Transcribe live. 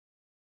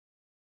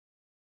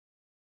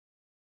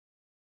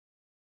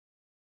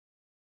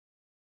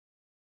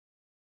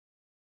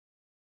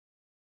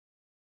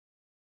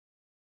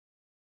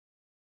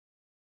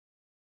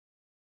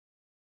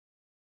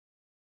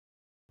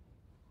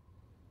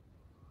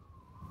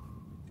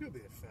You'll be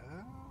fine.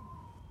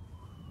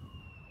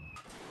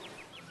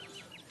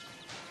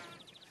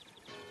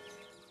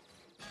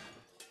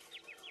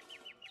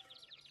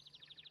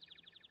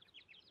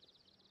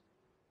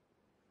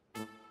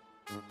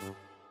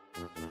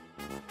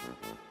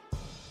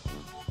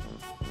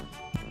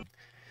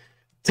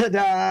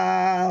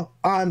 Ta-da!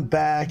 I'm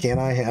back and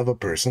I have a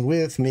person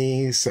with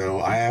me. So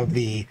I have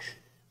the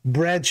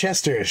Brad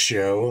Chester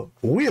show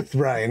with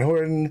Ryan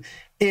Horton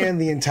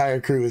and the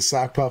entire crew is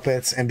sock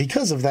puppets. And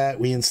because of that,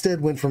 we instead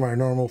went from our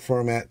normal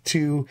format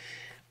to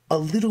a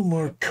little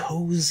more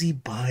cozy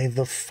by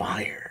the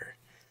fire.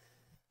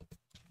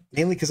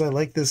 Mainly because I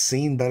like this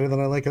scene better than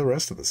I like the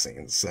rest of the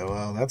scenes.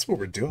 So that's what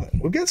we're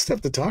doing. We've got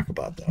stuff to talk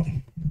about, though.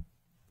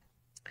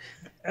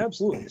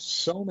 Absolutely.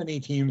 So many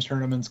teams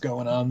tournaments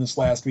going on this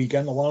last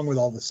weekend, along with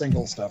all the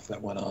single stuff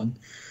that went on.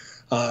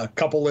 A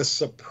couple of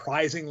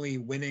surprisingly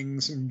winning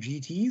some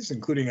GTs,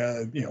 including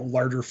a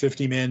larger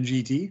 50-man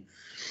GT.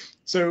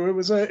 So it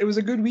was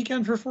a good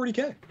weekend for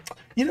 40K.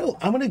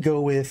 I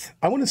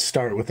want to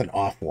start with an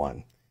off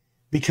one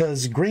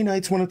because Grey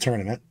Knights won a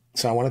tournament.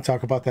 So I want to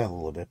talk about that a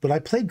little bit. But I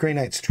played Grey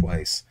Knights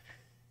twice,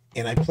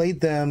 and I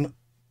played them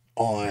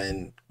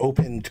on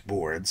opened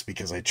boards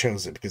because I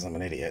chose it because I'm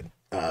an idiot.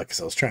 Because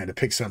I was trying to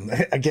pick some,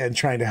 again,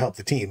 trying to help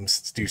the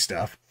teams do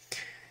stuff.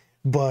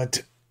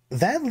 But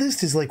that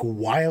list is like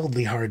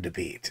wildly hard to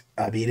beat.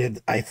 I mean,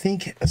 I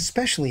think,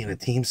 especially in a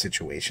team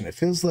situation, it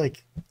feels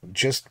like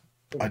just...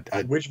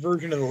 Which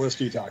version of the list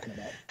are you talking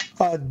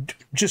about?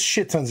 Just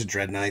shit tons of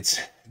Dread Knights.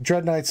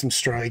 Dread Knights, some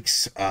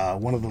strikes.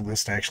 One of the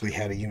lists actually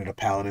had a unit of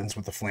Paladins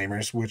with the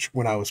Flamers, which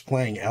when I was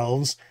playing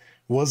Elves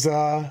was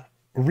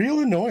real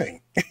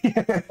annoying.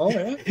 Oh,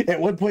 yeah? At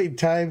one point in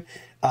time,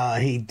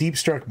 he deep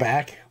struck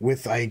back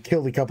with, I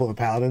killed a couple of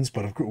Paladins,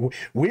 but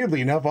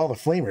weirdly enough, all the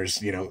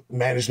Flamers,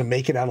 managed to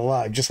make it out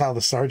alive, just how the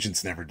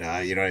Sergeants never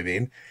die, you know what I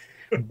mean?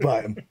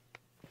 But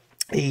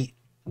he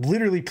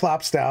literally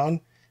plops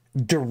down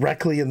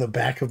directly in the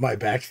back of my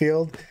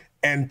backfield,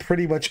 and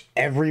pretty much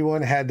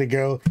everyone had to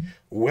go,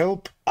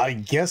 well, I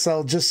guess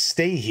I'll just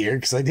stay here,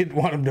 because I didn't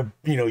want him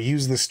to,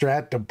 use the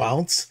strat to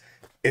bounce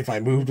if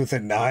I moved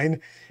within 9.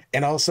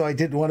 And also, I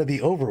didn't want to be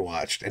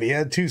overwatched. And he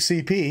had 2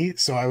 CP,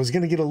 so I was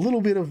going to get a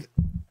little bit of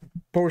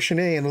portion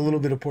A and a little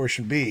bit of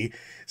portion B.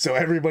 So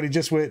everybody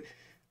just went,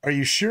 are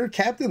you sure,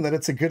 Captain, that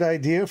it's a good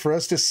idea for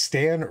us to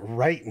stand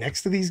right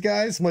next to these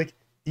guys? I'm like,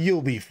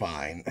 you'll be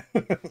fine.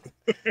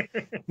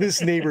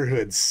 This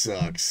neighborhood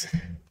sucks.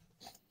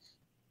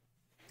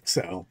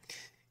 So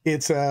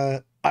it's,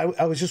 I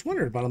was just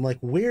wondering about, I'm like,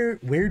 where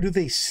do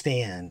they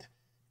stand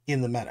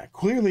in the meta?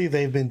 Clearly,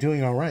 they've been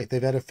doing all right.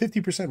 They've had a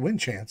 50% win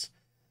chance.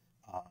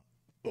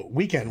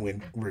 Weekend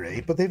win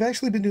rate, but they've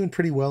actually been doing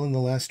pretty well in the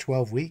last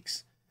 12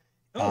 weeks.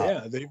 Oh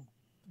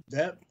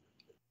yeah,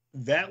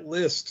 that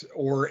list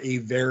or a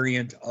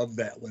variant of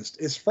that list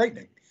is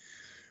frightening,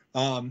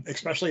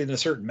 especially in the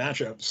certain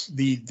matchups.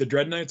 The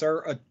Dread Knights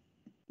are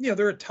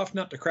they're a tough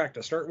nut to crack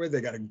to start with.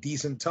 They got a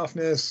decent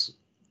toughness,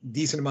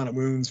 decent amount of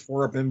wounds,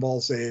 4-up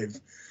pinball save.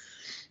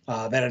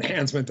 That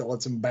enhancement that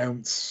lets them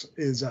bounce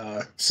is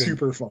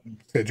super fun.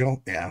 Sigil,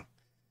 yeah.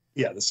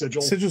 Yeah, the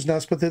sigil. Sigil's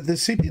nuts, but the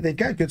CP, they've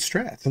got good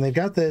strats, and they've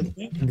got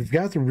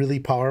the really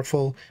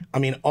powerful. I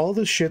mean, all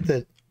the shit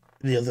that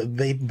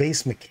the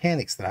base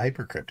mechanics that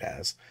Hypercrypt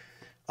has,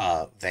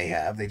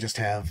 they just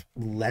have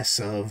less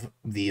of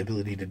the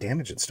ability to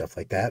damage and stuff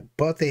like that.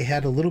 But they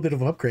had a little bit of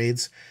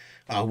upgrades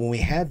when we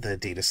had the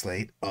data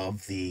slate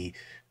of the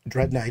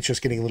Dread Knights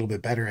just getting a little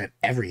bit better at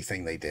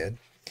everything they did.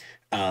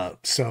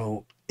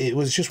 So it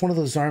was just one of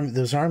those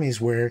armies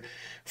where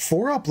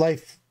 4-up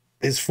life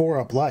is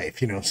 4-up life.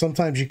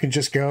 Sometimes you can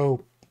just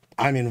go,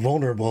 I'm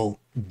invulnerable,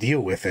 deal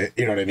with it,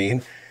 you know what I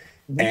mean?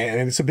 Mm-hmm.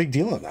 And it's a big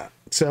deal on that.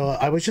 So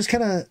I was just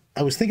I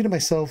was thinking to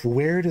myself,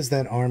 where does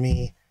that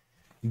army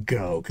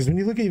go? Because when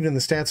you look at even the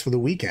stats for the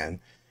weekend,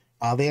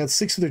 they had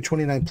 6 of their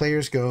 29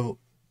 players go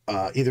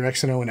either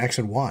X and O and X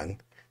and 1.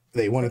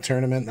 They won a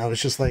tournament, and I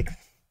was just like,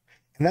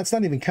 and that's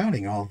not even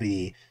counting all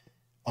the,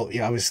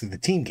 obviously the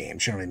team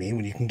games, you know what I mean?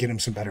 When you can get them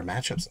some better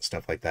matchups and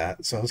stuff like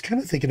that. So I was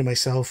kind of thinking to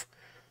myself,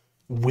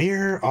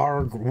 where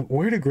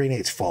do Grey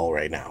Knights fall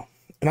right now?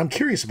 And I'm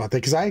curious about that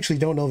because I actually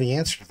don't know the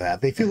answer to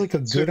that. They feel like a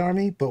good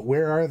army, but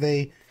where are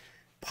they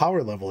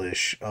power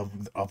level-ish of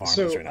armies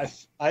right now?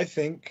 I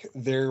think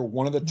they're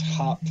one of the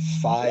top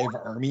 5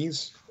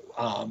 armies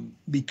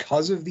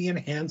because of the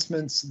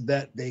enhancements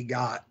that they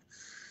got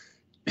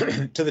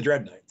to the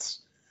Dread Knights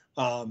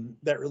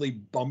that really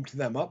bumped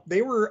them up.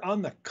 They were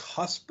on the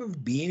cusp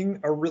of being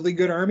a really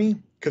good army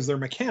because their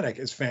mechanic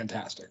is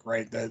fantastic,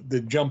 right?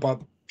 The jump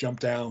up, jump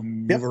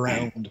down, move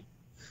around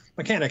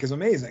mechanic is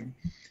amazing.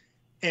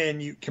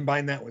 And you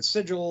combine that with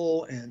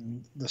Sigil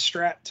and the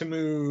strat to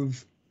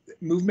move.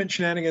 Movement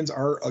shenanigans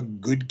are a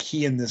good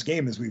key in this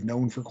game, as we've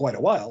known for quite a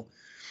while.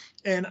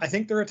 And I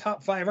think they're a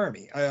top 5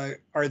 army. Do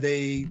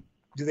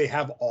they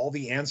have all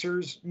the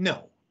answers?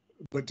 No.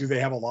 But do they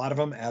have a lot of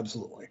them?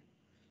 Absolutely.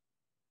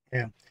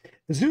 Yeah.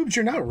 Zoobs,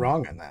 you're not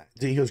wrong on that.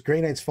 He goes,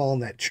 Grey Knights fall in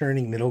that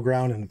churning middle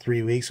ground in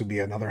 3 weeks would be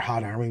another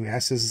hot army. We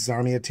asked, is this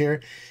army a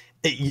tier?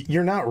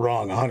 You're not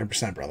wrong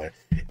 100%, brother.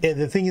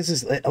 The thing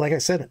is like I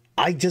said,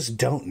 I just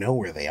don't know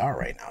where they are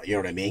right now. You know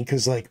what I mean?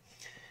 Because like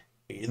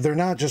they're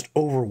not just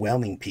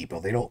overwhelming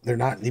people. They're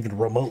not even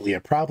remotely a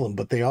problem,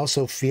 but they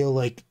also feel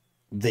like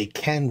they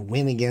can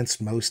win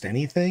against most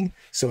anything.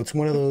 So it's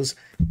one of those,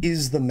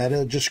 is the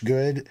meta just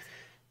good?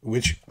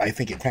 Which I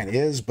think it kind of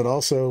is, but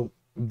also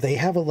they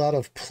have a lot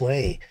of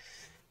play.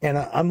 And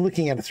I'm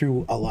looking at it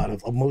through a lot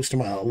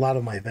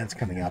of my events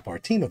coming up are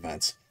team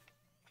events.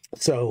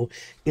 So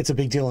it's a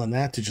big deal on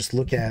that to just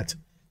look at,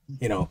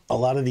 you know, a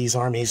lot of these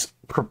armies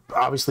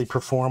obviously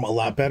perform a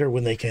lot better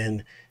when they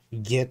can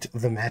get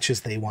the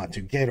matches they want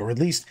to get, or at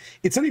least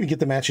it's not even get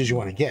the matches you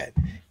want to get.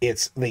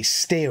 It's they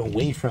stay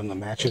away from the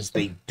matches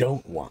they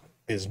don't want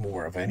is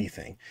more of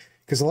anything.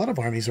 Because a lot of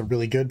armies are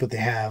really good, but they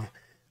have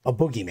a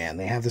boogeyman.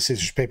 They have the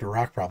scissors, paper,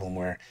 rock problem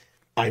where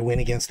I win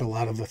against a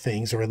lot of the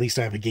things, or at least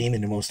I have a game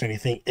into most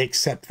anything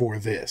except for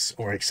this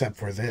or except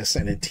for this.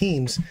 And in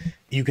teams,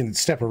 you can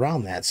step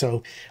around that.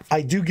 So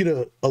I do get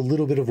a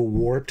little bit of a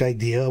warped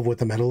idea of what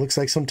the meta looks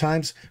like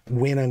sometimes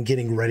when I'm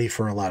getting ready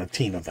for a lot of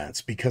team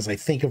events, because I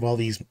think of all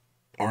these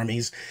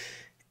armies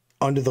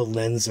under the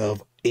lens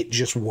of it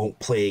just won't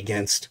play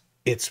against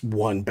its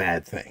one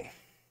bad thing.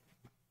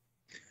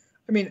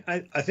 I mean,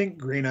 I think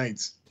Grey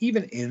Knights,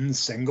 even in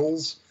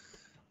singles,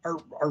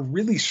 are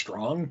really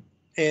strong.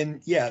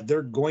 And yeah,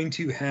 they're going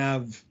to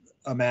have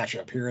a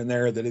matchup here and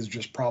there that is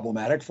just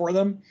problematic for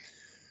them.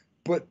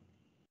 But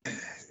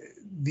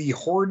the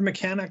horde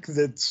mechanic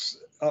that's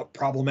a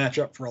problem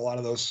matchup for a lot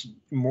of those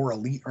more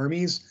elite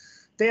armies,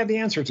 they have the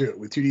answer to it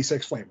with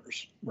 2d6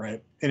 flamers,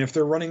 right? And if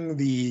they're running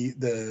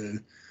the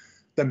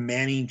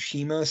Manny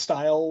Chima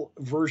style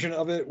version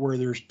of it, where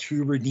there's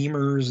 2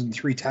 Redeemers and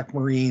 3 Tech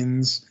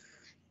Marines,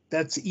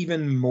 that's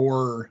even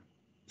more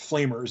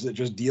flamers that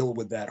just deal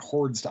with that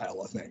horde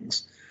style of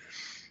things.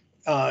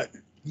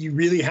 You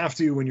really have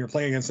to, when you're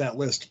playing against that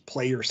list,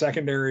 play your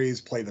secondaries,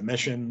 play the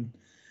mission,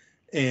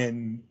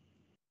 and,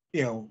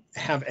 you know,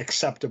 have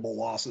acceptable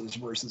losses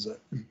versus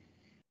it.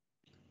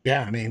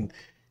 Yeah, I mean,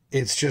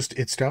 it's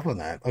tough on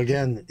that.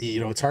 Again, you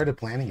know, it's hard to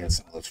plan against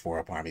some of those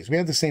 4-up armies. We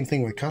had the same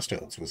thing with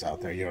Custodes was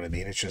out there, you know what I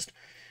mean? It's just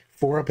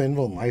 4-up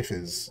Invul in life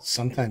is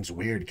sometimes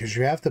weird because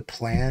you have to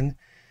plan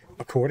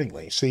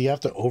accordingly. So you have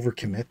to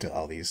overcommit to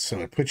all these. So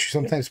it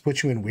sometimes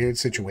puts you in weird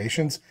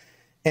situations.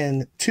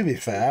 And to be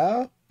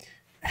fair,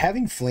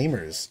 having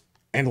flamers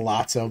and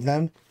lots of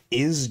them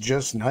is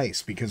just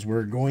nice because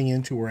we're going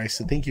into where I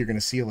think you're going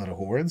to see a lot of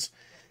hordes,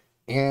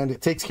 and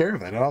it takes care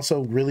of that. It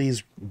also really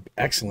is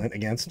excellent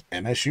against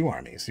MSU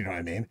armies. You know what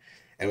I mean?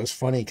 It was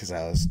funny because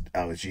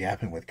I was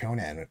yapping with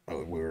Conan.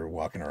 We were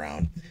walking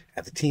around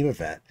at the team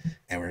event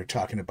and we were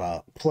talking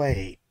about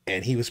play,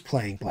 and he was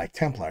playing Black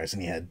Templars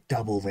and he had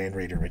double Land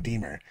Raider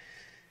Redeemer.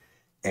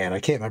 And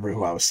I can't remember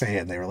who I was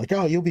saying. They were like,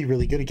 oh, you'll be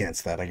really good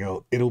against that. I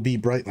go, it'll be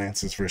Bright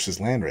Lances versus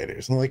Land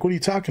Raiders. And they're like, what are you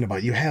talking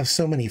about? You have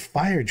so many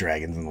Fire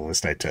Dragons in the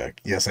list I took.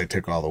 Yes, I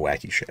took all the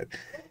wacky shit.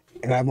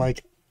 And I'm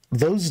like,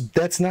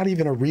 that's not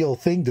even a real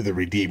thing to the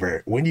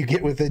Redeemer. When you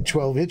get within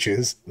 12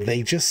 inches,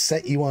 they just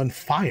set you on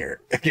fire.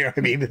 You know what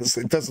I mean?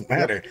 It doesn't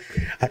matter.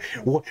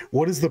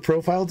 What does the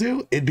profile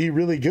do? It'd be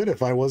really good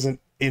if I wasn't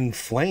in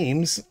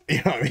flames. You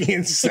know what I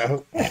mean?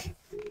 So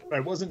I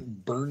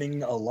wasn't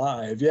burning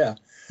alive. Yeah.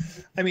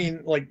 I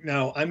mean, like,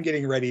 now I'm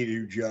getting ready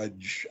to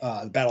judge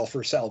the Battle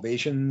for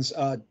Salvation's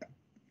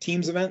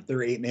teams event, their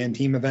 8-man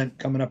team event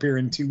coming up here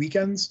in 2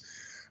 weekends.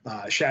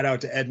 Shout out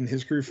to Ed and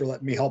his crew for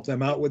letting me help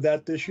them out with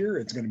that this year.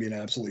 It's going to be an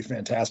absolutely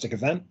fantastic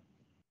event.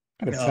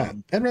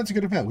 Ed runs a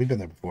good event. We've been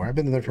there before. I've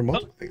been there for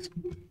multiple things.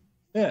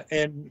 Yeah,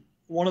 and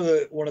one of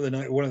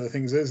the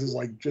things is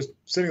like just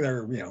sitting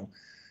there, you know,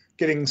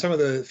 fielding some of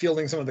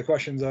the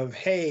questions of,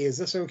 hey, is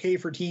this okay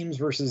for teams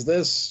versus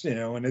this, you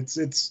know, and it's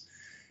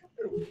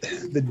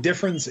the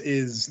difference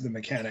is the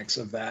mechanics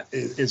of that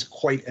is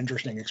quite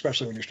interesting,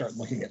 especially when you start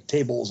looking at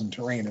tables and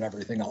terrain and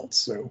everything else.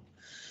 So,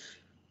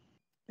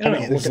 I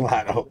mean, there's a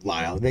lot of hope,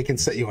 Lyle. They can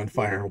set you on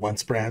fire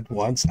once, Brad,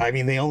 once. I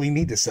mean, they only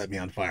need to set me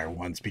on fire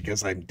once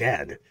because I'm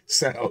dead.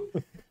 So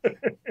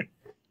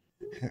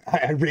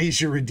I raise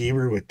your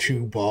Redeemer with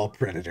 2 ball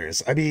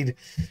predators. I mean,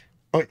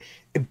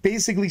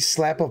 basically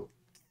slap a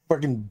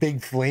fucking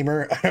big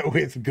flamer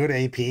with good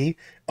AP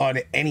on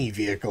any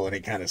vehicle, and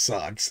it kind of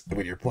sucks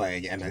when you're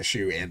playing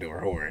MSU and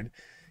or Horde.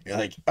 You're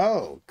like,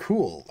 oh,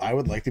 cool. I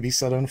would like to be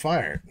set on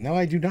fire. No,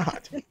 I do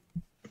not.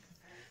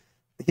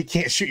 You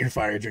can't shoot your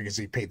fire dragons,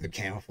 so you paint the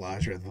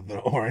camouflage rather than the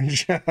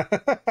orange.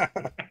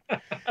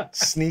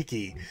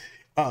 Sneaky.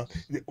 Well,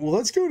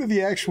 let's go to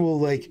the actual,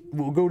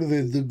 we'll go to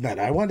the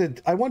meta. I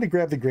wanted to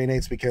grab the Grey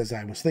Knights because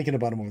I was thinking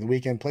about them over the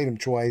weekend, played them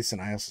twice, and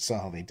I also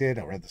saw how they did.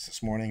 I read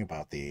this morning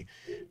about the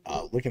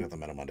looking at the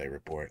Meta Monday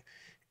report,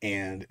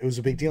 and it was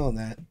a big deal in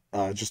that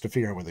just to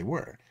figure out where they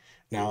were.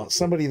 Now,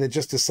 somebody that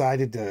just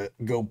decided to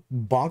go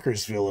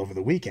bonkersville over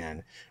the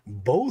weekend,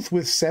 both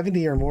with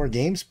 70 or more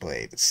games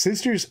played,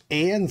 Sisters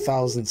and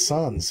Thousand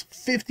Sons,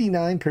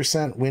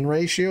 59% win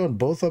ratio, and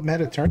both of them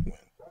had a turn win.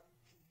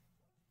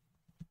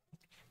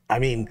 I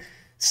mean,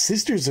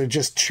 Sisters are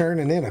just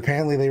churning in.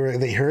 Apparently,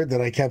 they heard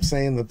that I kept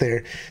saying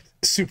that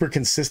super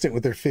consistent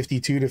with their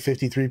 52 to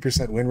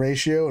 53% win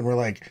ratio, and we're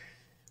like,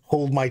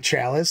 hold my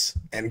chalice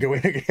and go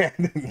in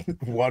again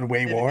one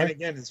way more. And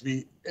again, as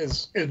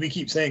we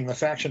keep saying, the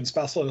faction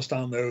specialist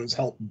on those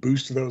help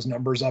boost those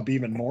numbers up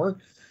even more.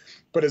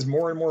 But as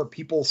more and more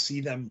people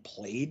see them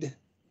played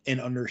and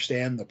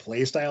understand the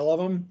play style of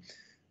them,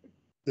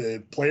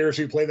 the players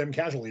who play them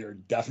casually are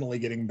definitely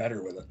getting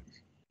better with it.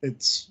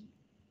 It's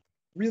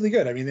really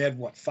good. I mean, they had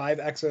what, 5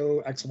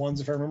 XO X1s,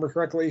 if I remember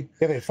correctly.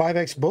 Yeah, they had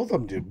 5X. Both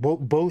of them do.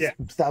 Both yeah.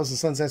 Thousand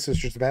Sons and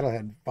Sisters of Battle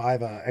had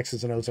 5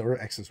 X's and O's or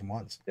X's and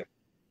 1s. Yep.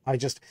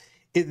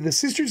 The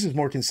Sisters is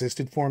more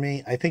consistent for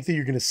me. I think that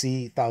you're going to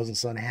see Thousand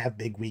Sun have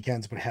big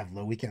weekends, but have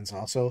low weekends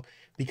also,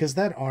 because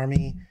that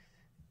army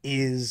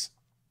is,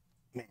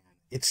 man,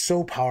 it's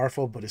so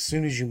powerful. But as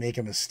soon as you make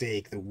a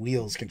mistake, the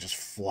wheels can just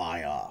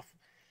fly off.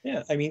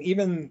 Yeah, I mean,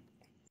 even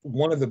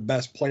one of the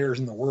best players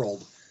in the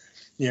world,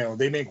 you know,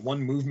 they make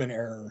one movement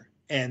error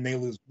and they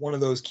lose one of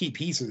those key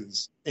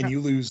pieces, and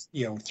you lose,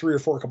 you know, 3 or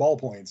 4 cabal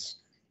points.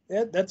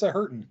 That's a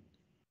hurting.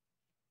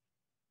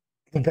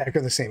 The back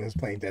are the same as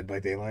playing Dead by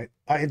Daylight.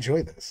 I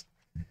enjoy this.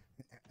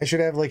 I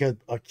should have like a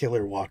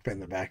killer walk in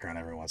the background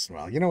every once in a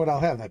while. You know what? I'll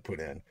have that put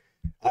in.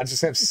 I'll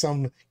just have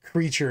some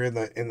creature in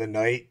the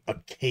night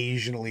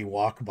occasionally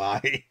walk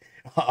by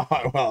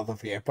while the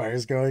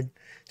vampire's going,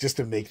 just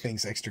to make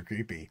things extra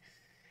creepy.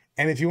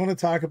 And if you want to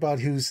talk about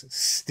who's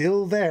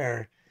still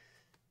there,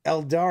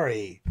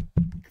 Eldari,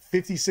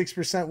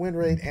 56% win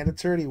rate and a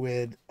 30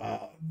 win.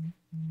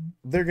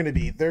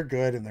 They're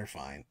good and they're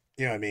fine.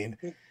 You know what I mean?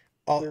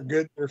 They're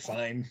good. They're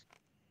fine.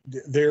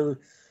 They're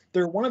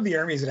one of the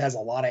armies that has a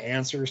lot of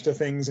answers to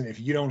things, and if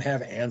you don't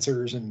have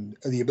answers and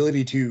the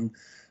ability to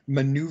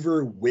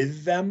maneuver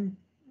with them,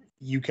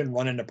 you can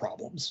run into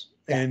problems.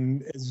 Yeah.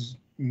 And as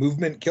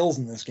movement kills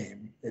in this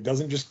game, it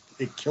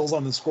kills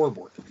on the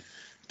scoreboard.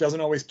 It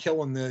doesn't always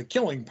kill in the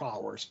killing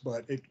powers,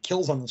 but it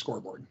kills on the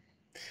scoreboard.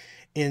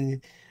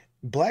 In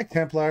Black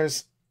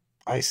Templars,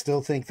 I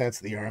still think that's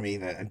the army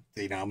that,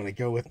 you know, I'm going to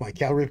go with my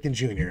Cal Ripken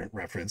Jr.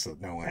 reference that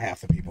no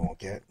half the people won't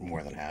get,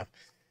 more than half.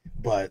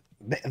 But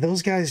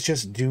those guys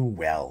just do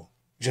well.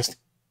 Just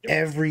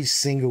every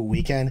single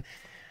weekend.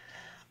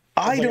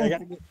 Go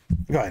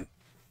ahead.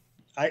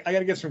 I got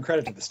to give some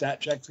credit to the stat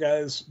checks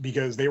guys,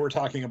 because they were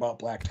talking about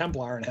Black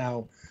Templar and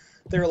how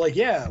they were like,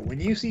 yeah, when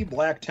you see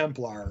Black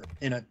Templar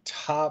in a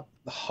top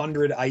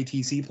 100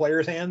 ITC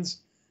players'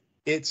 hands,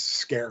 it's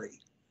scary.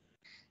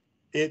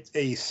 It's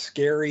a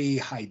scary,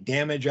 high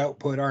damage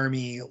output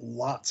army,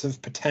 lots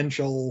of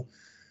potential,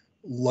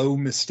 low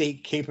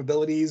mistake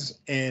capabilities.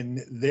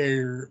 And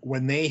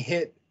when they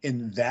hit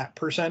in that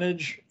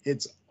percentage,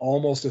 it's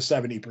almost a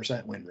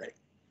 70% win rate.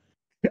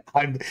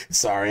 I'm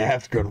sorry, I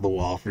have to go to the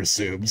wall for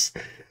Zooms.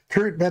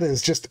 Current meta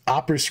is just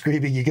opera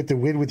screaming, you get to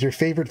win with your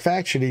favorite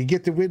faction, and you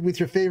get to win with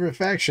your favorite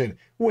faction.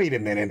 Wait a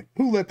minute,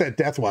 who let that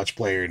Deathwatch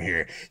player in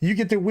here? You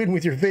get to win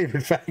with your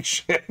favorite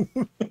faction.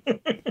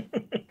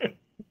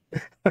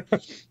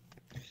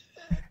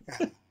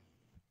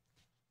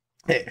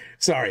 Hey,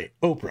 sorry,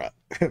 Oprah.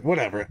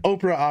 Whatever.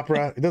 Oprah,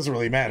 opera, it doesn't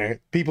really matter.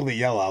 People that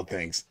yell out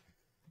things.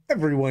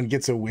 Everyone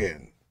gets a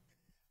win.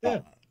 Yeah.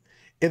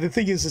 And the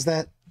thing is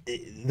that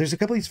there's a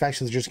couple of these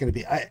factions that are just going to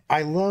be...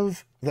 I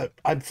love that.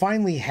 I'm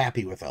finally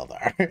happy with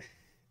Eldar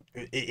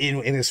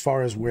in as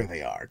far as where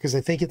they are, because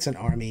I think it's an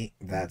army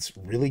that's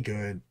really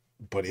good,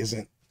 but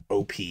isn't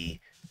OP,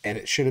 and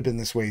it should have been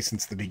this way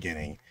since the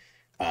beginning.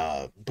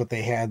 But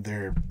they had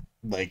their...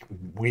 like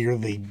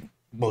weirdly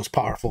most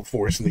powerful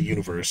force in the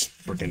universe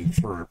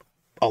for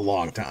a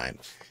long time.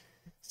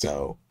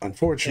 So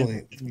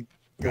unfortunately,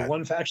 the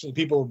one faction that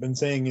people have been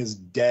saying is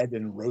dead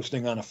and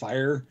roasting on a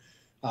fire,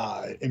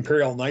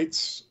 Imperial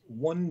Knights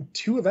won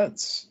 2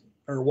 events,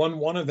 or won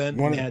one event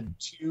and had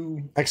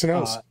 2 X and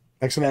O's.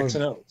 X and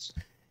O's.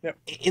 Yep.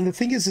 And the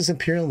thing is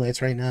Imperial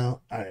Knights right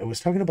now, I was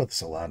talking about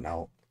this a lot, and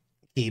I'll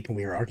keep when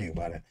we were arguing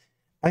about it.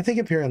 I think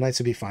Imperial Knights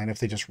would be fine if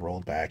they just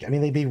rolled back. I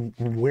mean, they'd be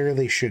where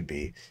they should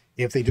be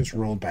if they just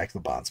rolled back the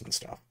bondsman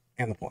stuff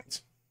and the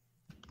points.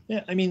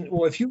 Yeah, I mean,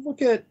 well, if you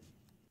look at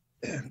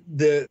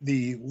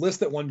the list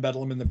that won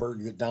Bedlam in the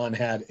Berg that Don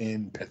had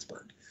in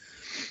Pittsburgh,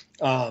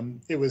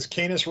 it was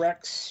Canis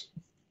Rex,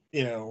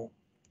 you know,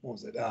 what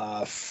was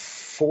it?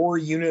 4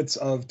 units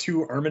of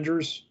 2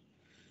 Armingers,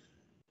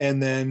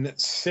 and then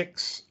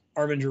 6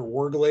 Arminger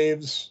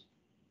Warglaves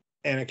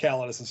and a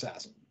Calidus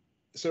Assassin.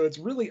 So it's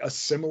really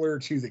similar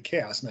to the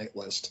Chaos Knight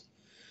list,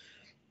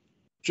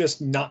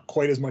 just not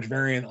quite as much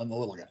variant on the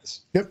little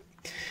guys. Yep.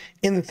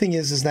 And the thing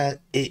is that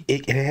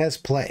it has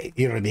play,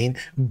 you know what I mean?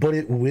 But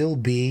it will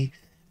be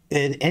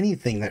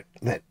anything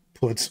that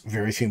puts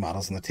very few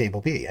models on the table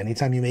be.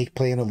 Anytime you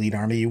play an elite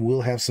army, you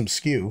will have some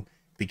skew,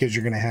 because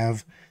you're going to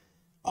have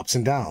ups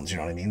and downs, you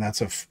know what I mean?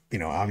 That's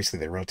obviously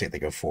they rotate, they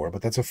go 4,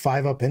 but that's a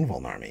 5-up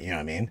invuln army, you know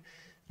what I mean?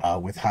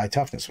 With high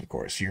toughness, of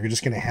course. You're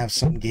just going to have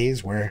some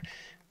games where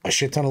a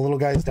shit ton of little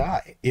guys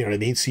die, you know what I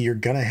mean? So you're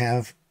gonna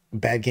have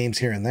bad games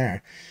here and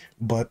there,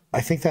 but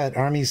I think that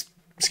army's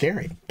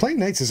scary. Playing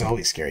Knights is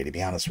always scary, to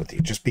be honest with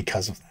you, just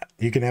because of that.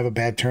 You can have a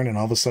bad turn and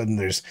all of a sudden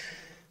there's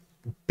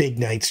big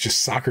nights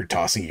just soccer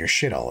tossing your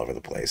shit all over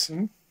the place.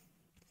 Mm-hmm.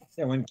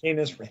 Yeah, when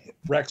Canis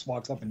Rex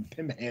walks up and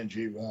pin hands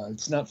you,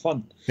 it's not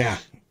fun. Yeah,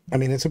 I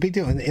mean, it's a big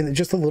deal. And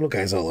just the little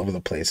guys all over the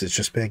place. It's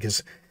just big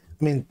as,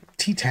 I mean,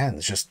 T10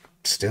 is just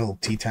still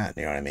T10,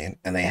 you know what I mean?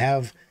 And they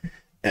have,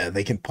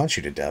 they can punch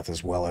you to death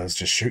as well as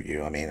just shoot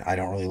you. I mean, I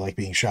don't really like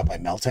being shot by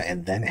Melta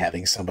and then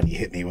having somebody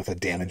hit me with a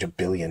damage a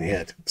billion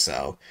hit.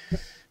 So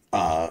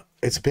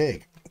it's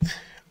big.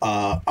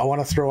 I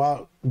want to throw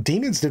out,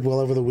 Demons did well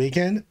over the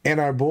weekend, and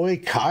our boy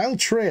Kyle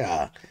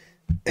Trea,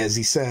 as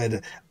he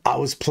said, I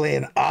was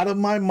playing out of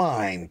my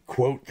mind,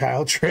 quote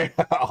Kyle Trea,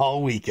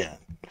 all weekend.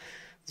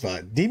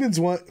 So Demons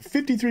won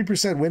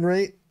 53% win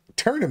rate,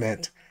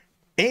 tournament,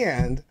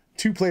 and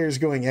 2 players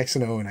going X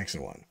and O and X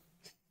and 1,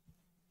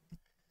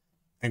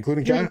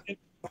 including Kyle.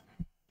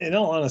 In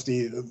all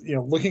honesty,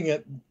 looking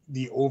at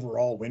the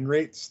overall win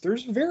rates,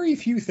 there's very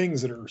few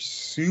things that are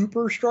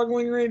super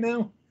struggling right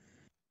now.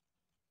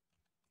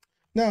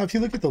 No, if you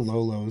look at the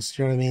lows,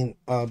 you know what I mean?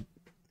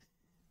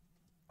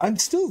 I'm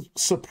still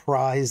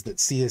surprised that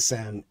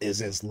CSM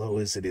is as low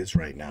as it is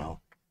right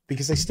now,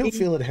 because I still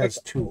feel it has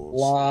tools.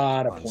 A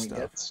lot of point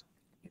hits.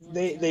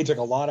 They took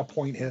a lot of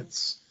point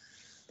hits.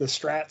 The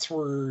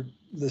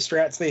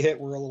strats they hit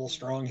were a little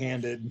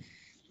strong-handed.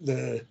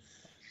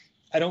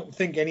 I don't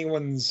think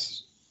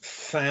anyone's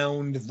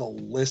found the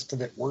list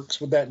that works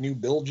with that new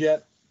build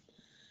yet,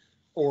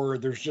 or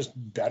there's just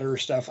better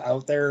stuff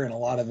out there, and a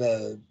lot of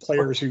the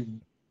players who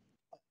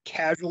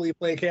casually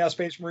play Chaos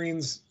Space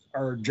Marines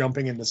are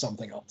jumping into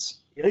something else.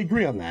 I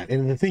agree on that.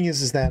 And the thing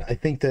is that I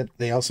think that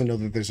they also know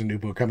that there's a new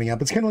book coming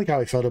up. It's kind of like how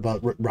I felt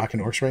about Rock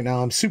and Orcs right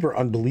now. I'm super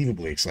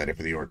unbelievably excited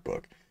for the Orc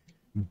book.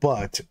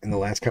 But in the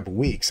last couple of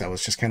weeks, I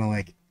was just kind of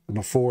like,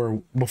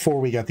 before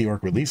we got the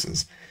Orc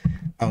releases,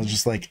 I was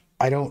just like,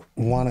 I don't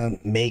want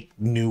to make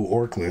new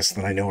Orc lists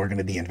that I know are going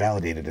to be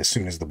invalidated as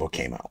soon as the book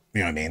came out. You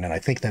know what I mean? And I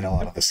think that a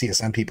lot of the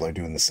CSM people are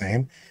doing the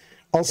same.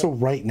 Also,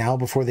 right now,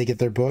 before they get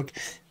their book,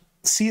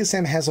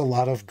 CSM has a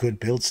lot of good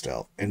builds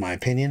still, in my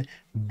opinion,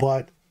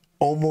 but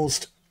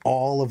almost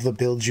all of the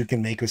builds you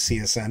can make with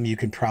CSM, you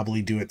can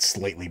probably do it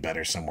slightly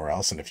better somewhere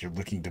else. And if you're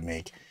looking to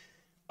make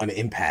an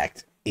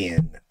impact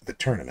in the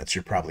tournaments,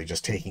 you're probably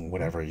just taking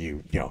whatever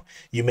you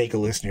make a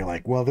list and you're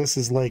like, well, this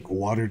is like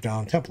watered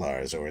down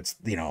Templars, or it's,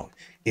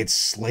 it's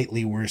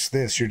slightly worse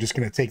this. You're just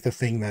going to take the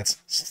thing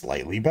that's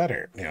slightly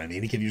better. You know what I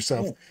mean? To give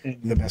yourself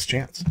the best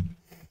chance.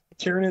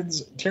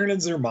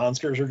 Tyranids, their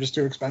monsters are just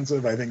too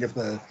expensive. I think if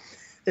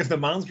the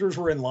monsters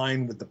were in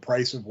line with the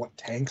price of what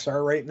tanks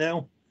are right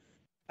now,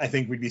 I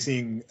think we'd be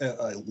seeing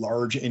a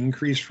large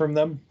increase from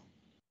them.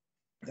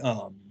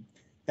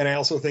 And I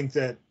also think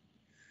that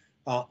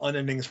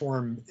Unending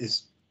Swarm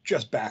is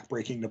just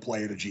backbreaking to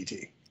play at a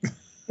GT.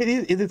 It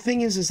is. The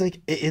thing is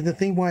like, the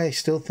thing why I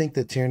still think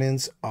that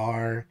Tyranids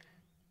are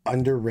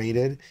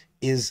underrated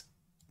is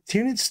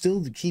Tyranids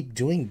still keep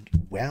doing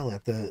well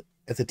at the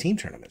team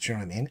tournaments. You know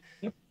what I mean?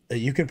 Yep.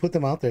 You can put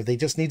them out there. They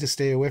just need to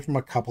stay away from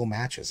a couple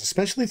matches,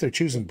 especially if they're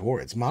choosing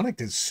boards. Monarch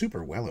did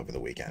super well over the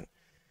weekend.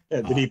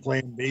 Yeah, did he play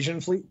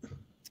Invasion Fleet?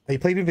 He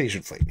played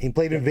Invasion Fleet.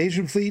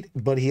 Invasion Fleet,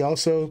 but he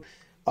also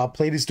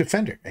played his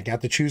Defender and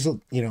got to choose,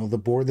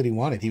 the board that he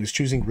wanted. He was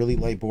choosing really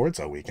light boards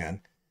all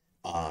weekend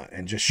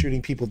and just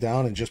shooting people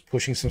down and just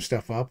pushing some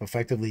stuff up,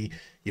 effectively,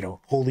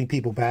 holding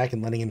people back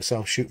and letting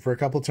himself shoot for a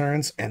couple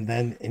turns and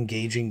then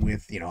engaging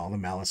with, all the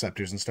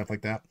Maliceptors and stuff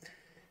like that.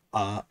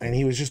 And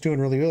he was just doing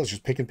really well,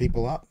 just picking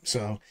people up.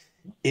 So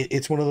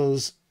it's one of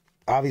those,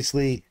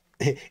 obviously,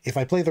 if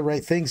I play the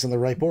right things on the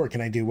right board,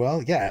 can I do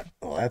well? Yeah.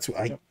 Well, that's,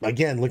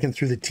 again, looking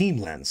through the team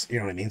lens, you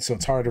know what I mean? So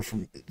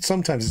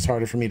sometimes it's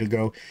harder for me to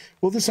go,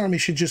 well, this army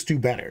should just do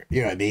better.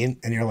 You know what I mean?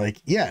 And you're like,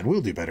 yeah, it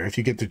will do better if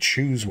you get to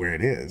choose where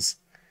it is.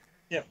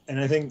 Yeah. And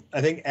I think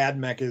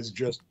AdMech is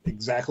just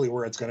exactly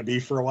where it's going to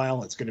be for a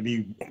while. It's going to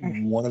be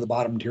one of the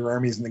bottom tier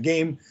armies in the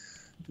game.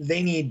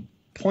 They need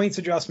points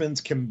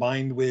adjustments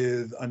combined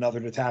with another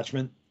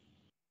detachment.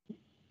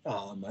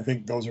 I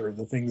think those are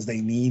the things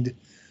they need.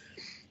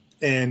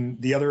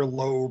 And the other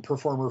low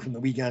performer from the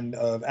weekend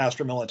of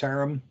Astra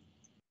Militarum,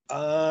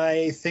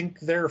 I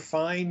think they're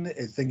fine.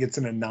 I think it's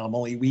an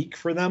anomaly week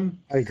for them.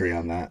 I agree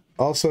on that.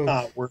 Also,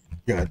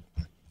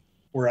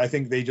 where I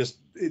think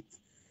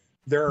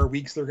there are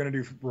weeks they're going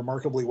to do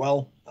remarkably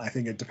well. I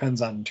think it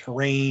depends on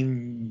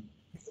terrain,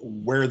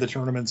 where the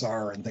tournaments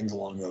are, and things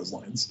along those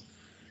lines.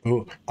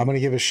 Oh, I'm going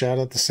to give a shout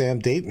out to Sam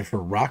Dayton for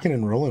rocking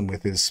and rolling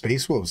with his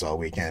Space Wolves all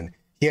weekend.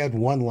 He had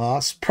one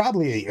loss,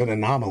 probably an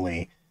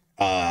anomaly.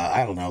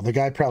 I don't know. The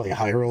guy probably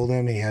high rolled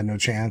him. He had no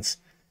chance.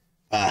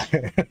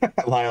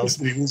 Lyle's.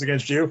 Did he lose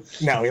against you?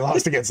 No, he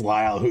lost against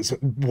Lyle, who's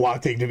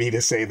wanting to me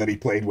to say that he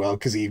played well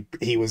because he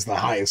was the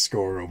highest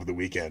scorer over the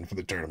weekend for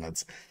the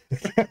tournaments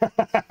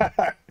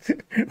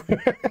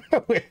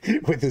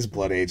with his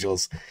Blood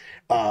Angels.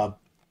 It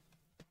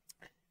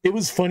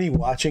was funny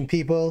watching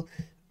people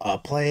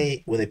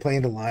play when they play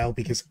into Lyle,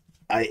 because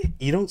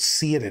you don't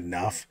see it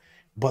enough,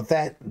 but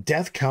that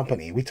Death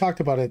Company, we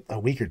talked about it a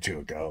week or two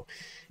ago,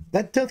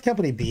 that Death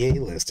Company BA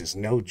list is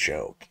no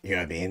joke. You know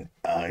what I mean?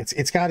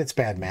 It's got its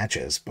bad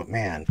matches, but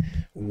man,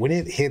 when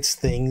it hits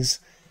things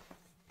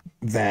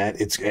that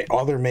it's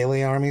other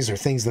melee armies or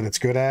things that it's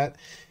good at,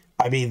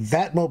 I mean,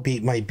 that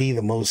might be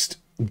the most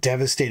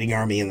devastating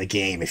army in the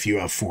game if you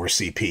have 4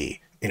 CP.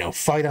 You know,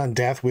 fight on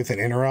death with an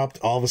interrupt,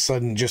 all of a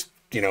sudden just,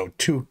 you know,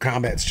 2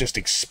 combats just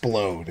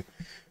explode.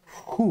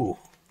 Whew.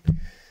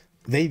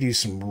 They do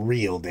some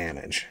real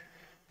damage.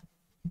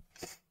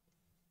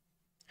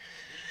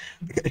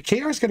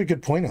 KR's got a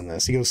good point on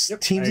this. He goes,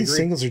 Yep, teams and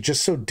singles are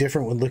just so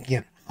different when looking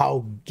at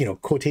how, you know,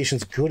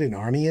 quotations good an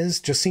army is.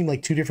 Just seem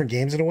like 2 different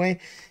games in a way.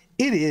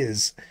 It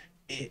is.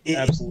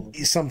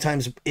 Absolutely.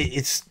 Sometimes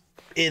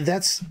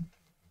that's,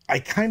 I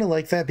kind of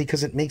like that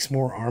because it makes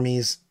more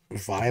armies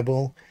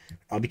viable,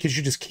 because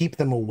you just keep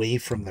them away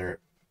from their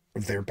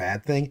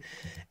bad thing.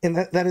 And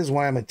that is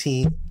why I'm a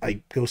team.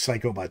 I go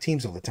psycho about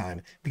teams all the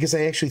time, because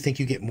I actually think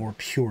you get more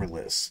pure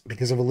lists.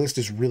 Because if a list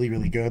is really,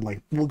 really good,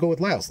 like we'll go with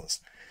Lyle's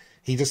list.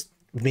 He just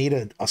made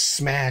a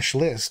smash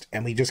list,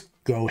 and we just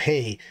go,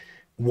 hey,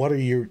 what are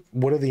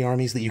the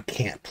armies that you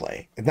can't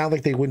play? It's not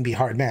like they wouldn't be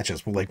hard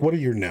matches, but like, what are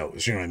your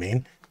no's? You know what I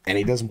mean? And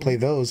he doesn't play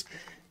those,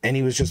 and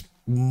he was just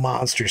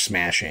monster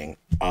smashing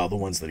the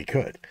ones that he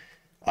could,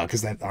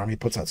 because that army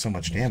puts out so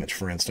much damage,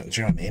 for instance.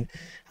 You know what I mean?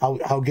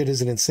 How good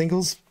is it in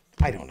singles?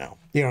 I don't know.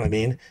 You know what I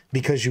mean?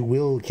 Because you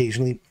will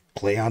occasionally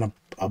play on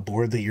a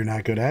board that you're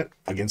not good at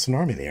against an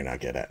army that you're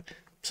not good at.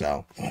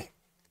 So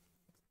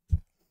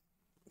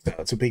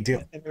it's a big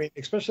deal. And I mean,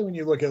 especially when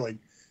you look at like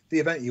the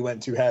event you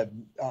went to had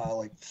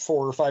like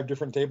 4 or 5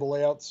 different table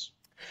layouts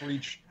for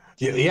each.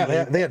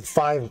 Yeah, they had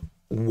 5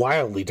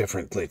 wildly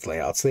different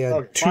layouts. They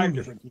had 2 5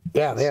 different.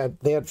 Yeah,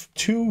 they had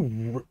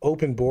 2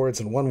 open boards,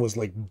 and one was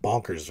like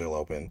Bonkersville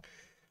open.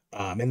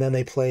 And then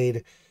they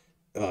played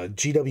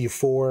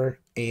GW4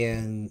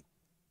 and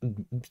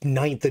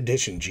 9th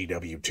edition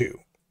GW2.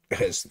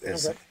 Okay.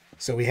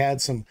 So we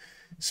had some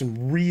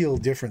real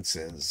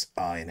differences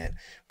in it,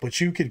 but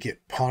you could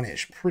get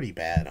punished pretty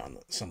bad on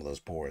some of those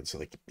boards. So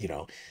like, you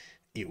know,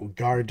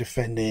 guard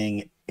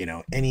defending, you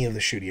know, any of the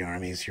shooty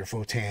armies, your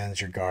Photans,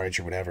 your guards,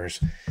 your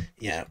whatevers.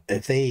 Yeah,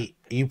 if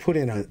you put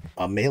in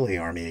a melee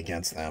army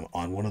against them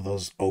on one of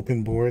those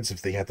open boards,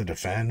 if they had to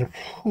defend,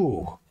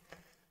 whew,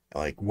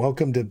 like,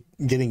 welcome to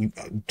getting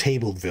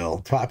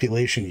Tableville,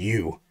 population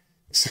U.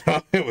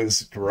 So it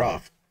was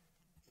rough.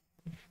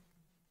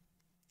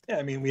 Yeah,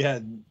 I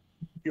mean,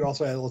 you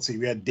also had, let's see,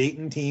 we had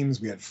Dayton teams,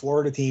 we had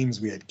Florida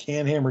teams, we had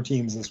Canhammer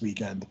teams this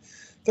weekend.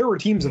 There were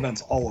teams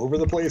events all over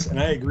the place, and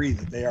I agree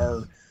that they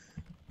are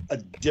a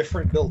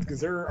different build, because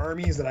there are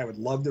armies that I would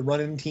love to run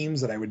in teams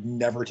that I would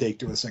never take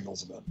to a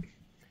singles event.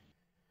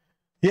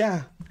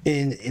 Yeah,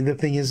 and the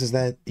thing is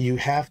that you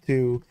have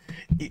to,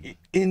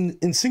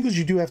 in singles,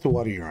 you do have to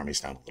water your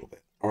armies down a little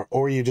bit,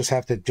 or you just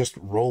have to just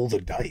roll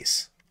the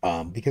dice.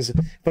 Because if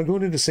I'm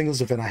going into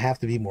singles event, I have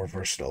to be more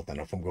versatile than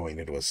if I'm going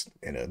into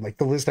like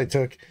the list I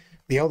took,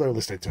 the other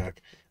list I took,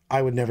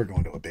 I would never go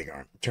into a big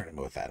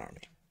tournament with that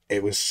army.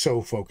 It was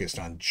so focused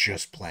on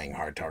just playing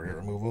hard target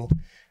removal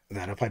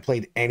that if I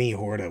played any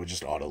horde, I would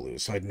just auto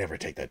lose. So I'd never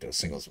take that to a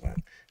singles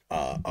event,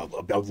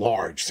 a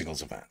large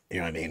singles event. You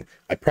know what I mean?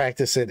 I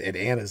practiced it at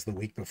Anna's the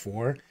week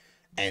before,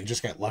 and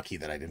just got lucky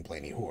that I didn't play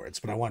any hordes.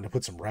 But I wanted to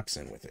put some reps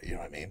in with it. You know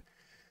what I mean?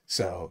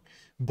 So,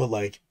 but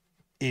like,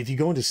 if you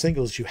go into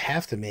singles, you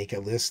have to make a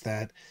list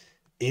that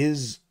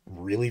is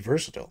really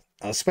versatile,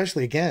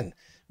 especially again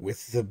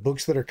with the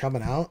books that are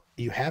coming out.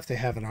 You have to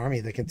have an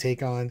army that can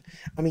take on,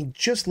 I mean,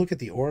 just look at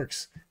the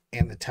orcs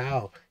and the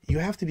Tau. You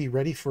have to be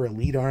ready for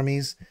elite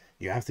armies,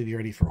 you have to be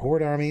ready for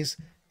horde armies,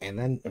 and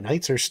then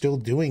knights are still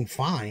doing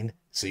fine,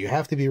 so you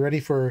have to be ready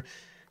for,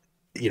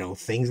 you know,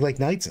 things like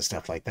knights and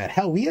stuff like that.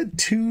 Hell, we had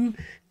 2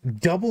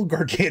 double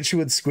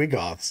gargantuan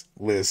squigoths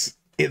lists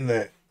in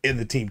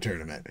the team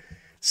tournament.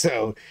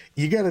 So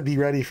you got to be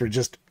ready for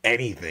just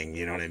anything.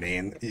 You know what I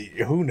mean?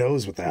 Who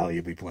knows what the hell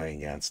you'll be playing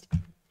against?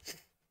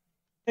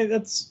 And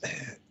it's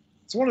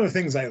one of the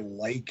things I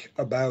like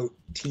about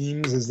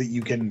teams is that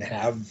you can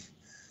have,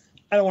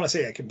 I don't want to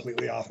say a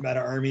completely off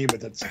meta army, but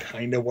that's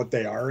kind of what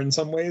they are in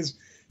some ways,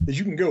 that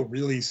you can go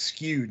really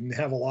skewed and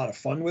have a lot of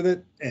fun with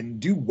it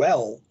and do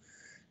well.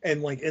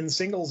 And like in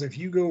singles, if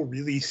you go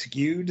really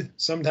skewed,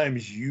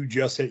 sometimes you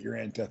just hit your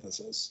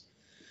antithesis.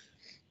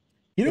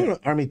 You know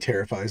what army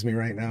terrifies me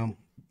right now?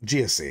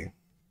 GSC.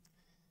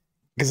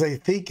 Because I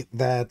think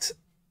that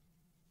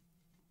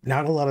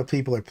not a lot of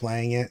people are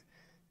playing it,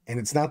 and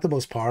it's not the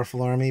most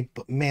powerful army,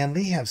 but man,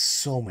 they have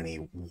so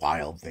many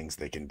wild things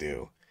they can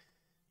do.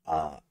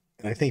 And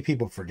I think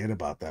people forget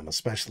about them,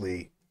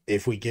 especially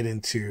if we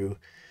don't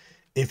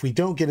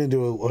get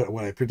into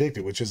what I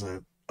predicted, which is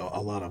a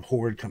lot of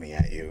horde coming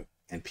at you,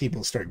 and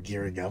people start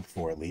gearing up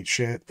for elite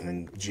shit,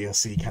 and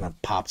GSC kind of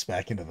pops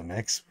back into the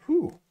mix.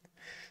 Whew.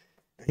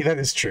 That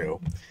is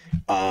true.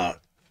 I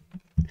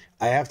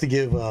have to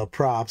give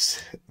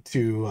props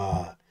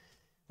to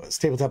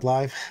Tabletop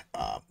Live.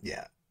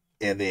 Yeah.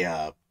 And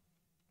the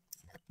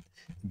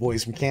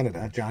boys from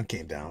Canada, John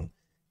came down,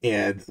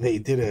 and they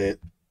did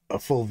a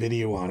full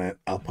video on it.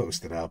 I'll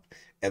post it up.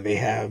 and they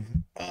have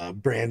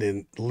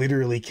Brandon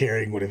literally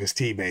carrying one of his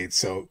teammates.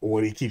 So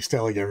what he keeps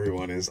telling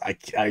everyone is, I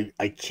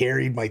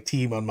carried my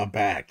team on my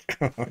back.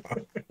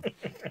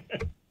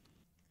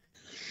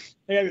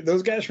 Yeah,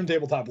 those guys from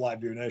Tabletop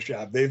Live do a nice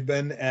job. They've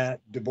been at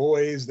Du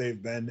Bois,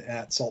 they've been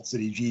at Salt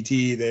City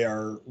GT. They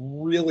are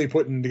really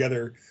putting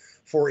together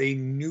for a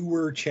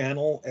newer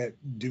channel at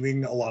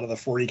doing a lot of the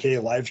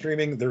 40K live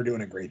streaming. They're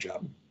doing a great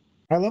job.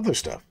 I love their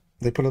stuff.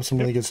 They put up some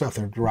really good stuff.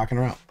 They're rocking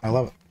around. I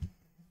love it.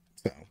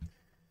 So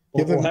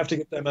we'll have to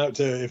get them out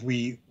to,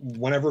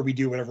 whenever we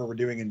do whatever we're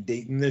doing in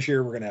Dayton this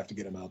year, we're going to have to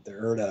get them out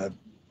there, or to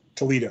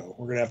Toledo.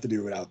 We're going to have to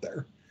do it out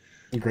there.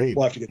 Great.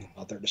 We'll have to get them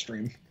out there to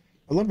stream.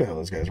 I love to have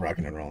those guys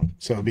rocking and rolling.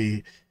 So it'll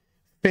be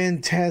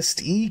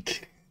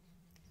fantastic.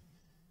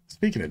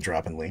 Speaking of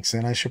dropping links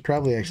in, I should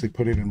probably actually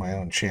put it in my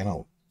own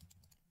channel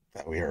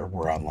that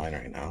we're online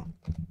right now.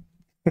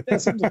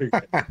 That seems like a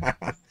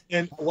good.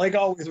 And like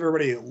always,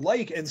 everybody,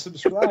 like and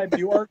subscribe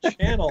to our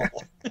channel.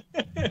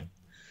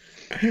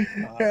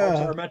 Helps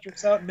our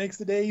metrics out and makes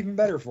the day even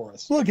better for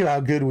us. Look at how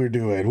good we're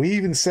doing. We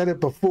even said it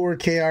before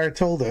KR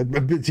told us.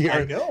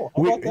 I know.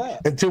 How about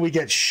that? Until we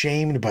get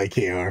shamed by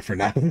KR for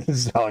not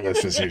telling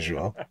us as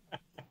usual.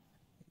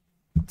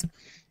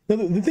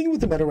 The thing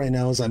with the meta right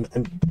now is I'm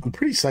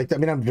pretty psyched. I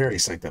mean, I'm very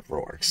psyched up for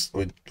orcs.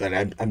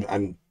 And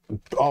I'm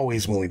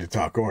always willing to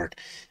talk orc.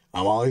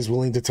 I'm always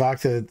willing to talk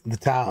to the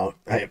Tau.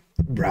 I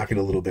rocket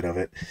a little bit of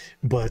it,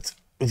 but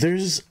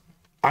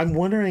I'm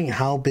wondering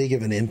how big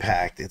of an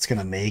impact it's going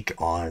to make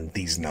on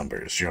these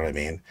numbers. You know what I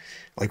mean?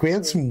 Like, we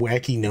had some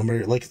wacky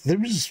number. Like,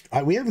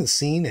 we haven't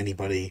seen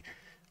anybody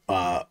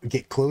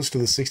get close to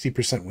the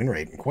 60% win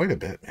rate in quite a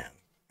bit, man.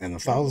 And the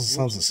thousands of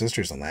sons and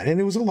sisters on that. And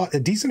it was a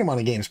decent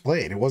amount of games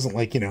played. It wasn't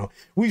like,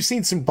 we've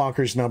seen some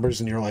bonkers numbers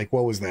and you're like,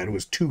 what was that? It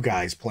was 2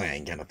 guys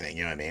playing kind of thing.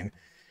 You know what I mean?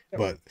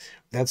 But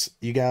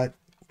you got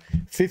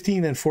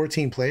 15 and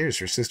 14 players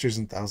for Sisters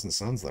and Thousand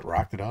Sons that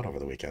rocked it out over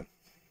the weekend.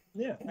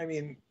 Yeah, I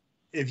mean,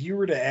 if you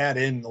were to add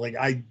in, like,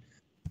 I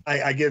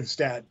give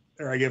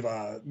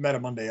Meta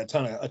Monday a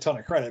ton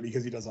of credit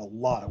because he does a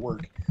lot of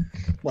work.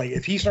 Like,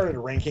 if he started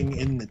ranking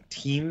in the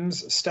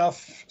teams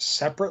stuff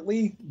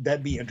separately,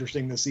 that'd be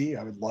interesting to see.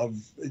 I would love.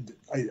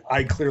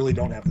 I clearly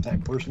don't have the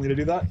time personally to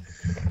do that,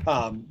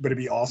 but it'd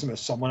be awesome if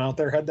someone out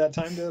there had that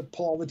time to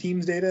pull all the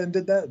teams data and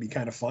did that. It'd be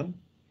kind of fun.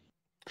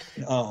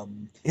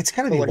 It's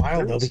kind of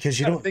wild though, because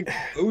you don't think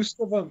most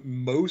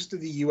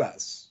of the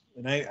US,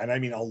 and I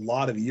mean a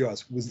lot of the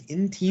US, was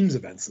in teams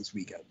events this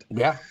weekend.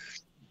 Yeah,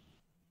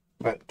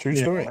 but true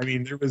story. I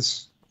mean, there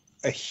was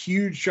a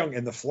huge chunk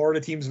in the Florida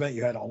teams event.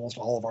 You had almost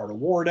all of Art of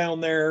War down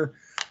there,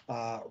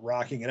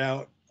 rocking it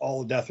out.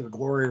 All of Death or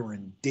Glory were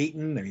in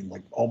Dayton. I mean,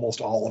 like,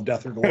 almost all of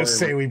Death or Glory.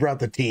 Say we brought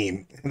the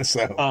team.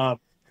 So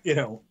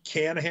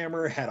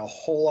Canhammer had a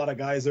whole lot of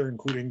guys there,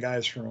 including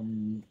guys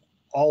from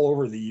all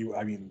over the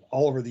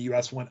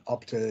US went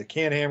up to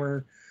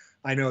Canhammer.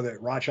 I know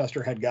that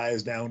Rochester had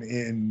guys down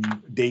in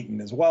Dayton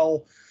as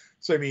well.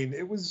 So I mean,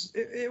 it was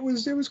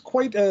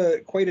quite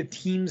a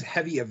teams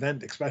heavy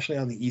event, especially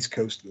on the East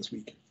Coast this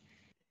week.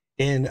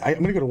 And I'm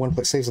going to go to one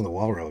place, Saves on the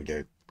Wall real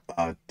good.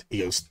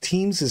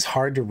 Teams is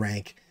hard to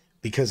rank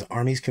because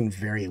armies can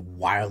vary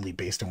wildly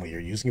based on what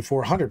you're using it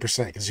for.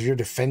 100%, because if you're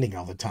defending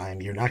all the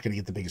time, you're not going to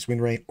get the biggest win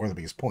rate or the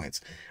biggest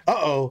points.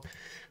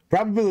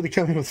 Probability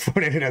coming with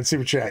 4.99 on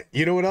Super Chat.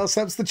 You know what else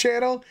helps the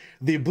channel?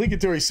 The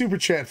obligatory Super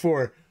Chat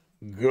for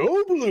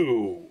Go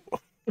Blue.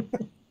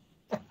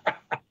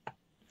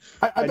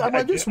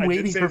 I'm just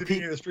waiting for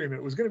people. The stream,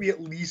 it was going to be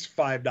at least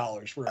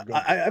 $5 for a Go Blue.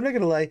 I'm not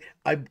going to lie.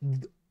 I'm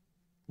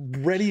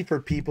ready for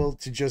people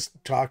to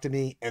just talk to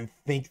me and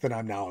think that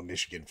I'm now a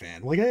Michigan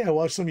fan. Like, hey, I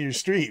watched some of your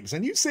streams,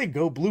 and you say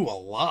Go Blue a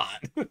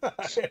lot.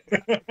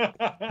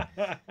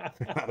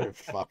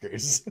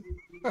 Motherfuckers.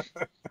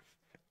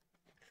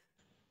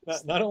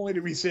 Not only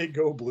do we say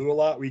Go Blue a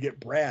lot, we get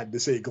Brad to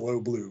say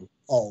Glow Blue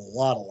a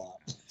lot.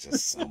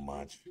 Just so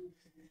much.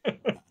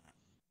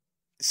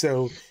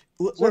 So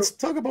let's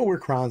talk about where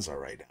crowns are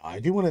right now. I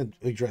do want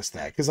to address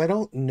that because I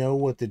don't know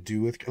what to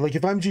do with, like,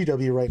 if I'm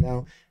GW right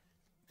now,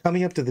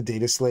 coming up to the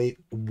data slate,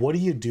 what do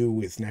you do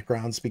with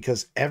Necrons?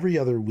 Because every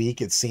other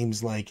week it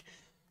seems like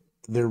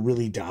they're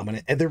really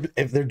dominant and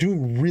they're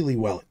doing really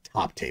well at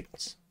top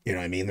tables. You know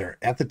what I mean? They're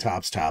at the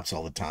tops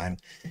all the time.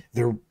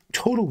 Their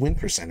total win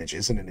percentage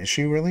isn't an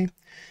issue really,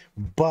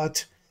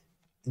 but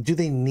do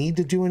they need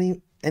to do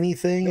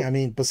anything? Nope. I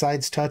mean,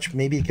 besides touch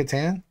maybe a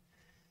Catan?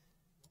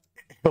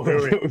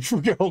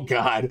 Oh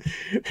God.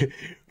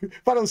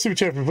 Final Super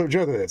Chat for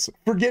this.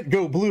 Forget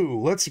Go Blue.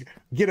 Let's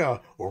get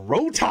a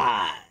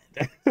Rotide.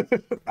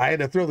 I had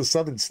to throw the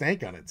Southern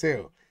Snake on it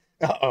too.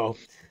 Uh-oh.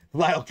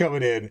 Lyle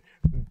coming in.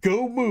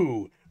 Go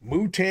Moo.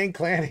 Moo-Tang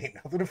Clan ain't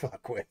nothing to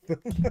fuck with.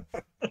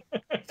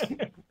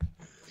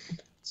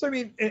 So, I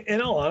mean,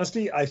 in all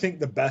honesty, I think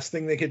the best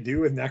thing they could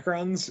do with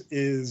Necrons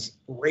is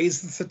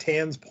raise the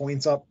Satan's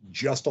points up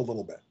just a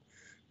little bit.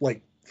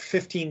 Like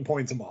 15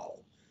 points a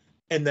model.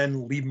 And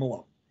then leave them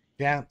alone.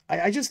 Yeah,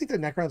 I just think the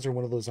Necrons are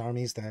one of those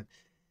armies that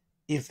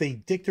if they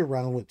dicked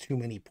around with too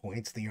many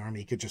points, the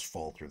army could just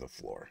fall through the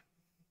floor.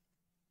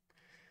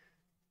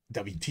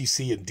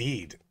 WTC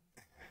indeed.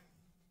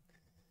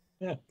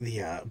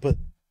 Yeah. But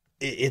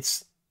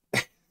it's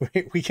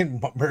we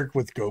can merc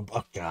with go.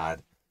 Oh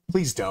God,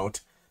 please don't.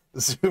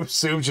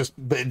 Sue just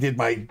did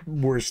my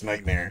worst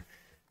nightmare.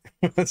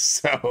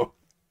 So,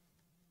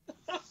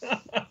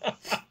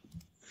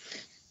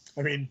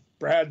 I mean,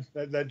 Brad,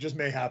 that just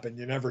may happen.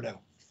 You never know.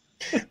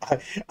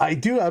 I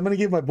do. I'm gonna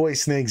give my boy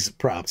Sniggs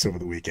props over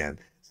the weekend.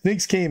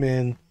 Sniggs came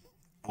in.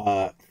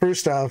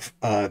 First off,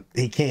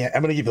 he can't.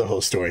 I'm gonna give you the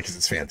whole story because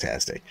it's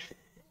fantastic.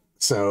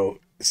 So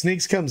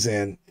Sniggs comes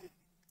in,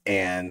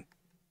 and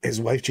his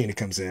wife Gina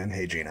comes in.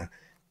 Hey Gina,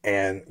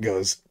 and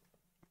goes,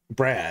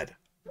 Brad,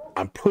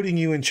 I'm putting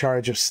you in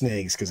charge of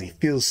Sniggs because he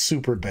feels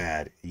super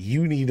bad.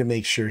 You need to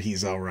make sure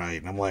he's all right.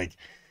 And I'm like,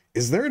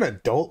 is there an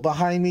adult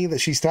behind me that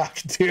she's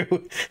talking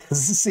to?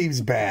 This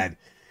seems bad.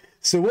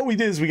 So what we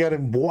did is we got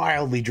him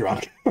wildly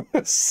drunk.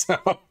 So,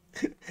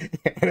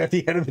 and at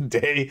the end of the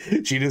day,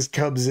 she just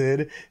comes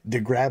in to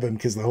grab him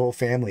because the whole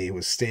family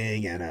was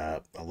staying at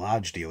a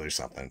lodge deal or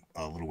something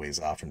a little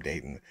ways off from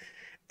Dayton.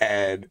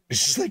 And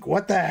she's like,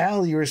 what the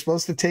hell? You were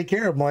supposed to take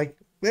care of him. I'm like,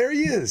 there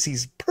he is.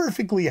 He's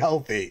perfectly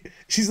healthy.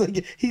 She's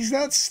like, he's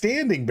not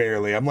standing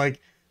barely. I'm like,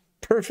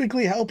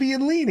 perfectly healthy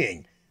and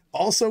leaning.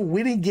 Also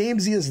winning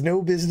games he has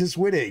no business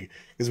winning.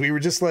 Because we were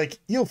just like,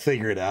 you'll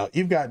figure it out.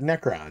 You've got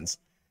Necrons.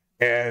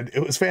 And it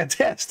was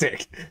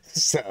fantastic.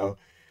 So,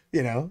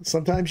 you know,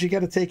 sometimes you got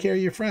to take care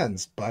of your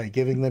friends by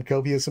giving them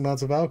copious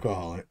amounts of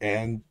alcohol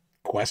and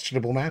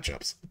questionable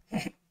matchups.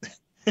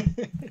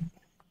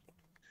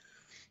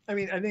 I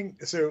mean, I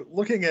think so.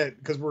 Looking at,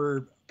 because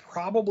we're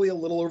probably a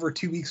little over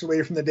 2 weeks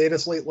away from the data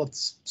slate,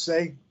 let's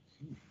say,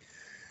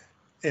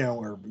 you know,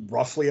 or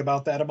roughly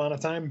about that amount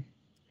of time.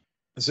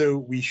 So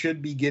we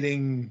should be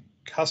getting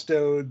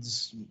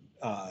Custodes,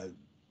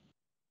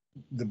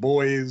 the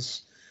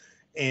boys,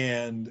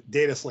 and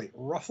data slate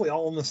roughly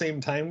all in the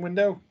same time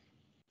window.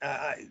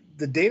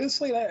 The data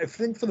slate, I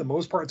think for the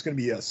most part, it's going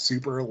to be a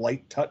super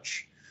light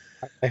touch.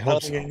 I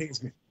hope so.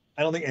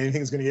 I don't think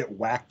anything's going to get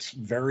whacked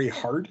very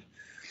hard.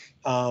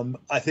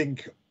 I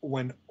think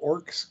when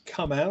orcs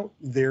come out,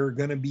 they're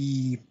going to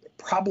be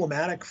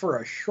problematic for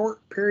a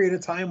short period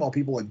of time while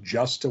people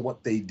adjust to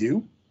what they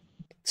do.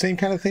 Same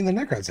kind of thing the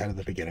Necrons had at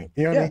the beginning.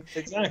 You know what I mean?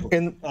 Exactly.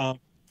 And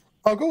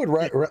I'll go with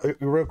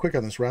real quick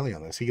on this, Riley,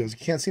 on this. He goes, you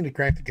can't seem to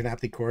crack the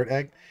Canopy Court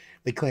egg.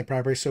 They clamp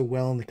properly so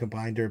well, and the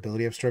combined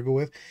durability I've struggled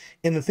with.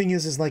 And the thing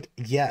is like,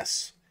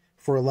 yes,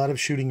 for a lot of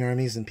shooting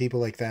armies and people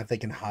like that, they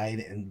can hide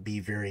and be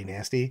very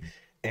nasty.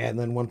 And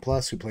then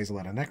OnePlus, who plays a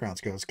lot of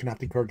Necrons, goes,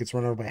 Canopy Court gets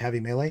run over by heavy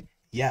melee.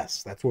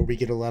 Yes, that's where we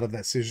get a lot of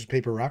that scissors,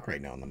 paper, rock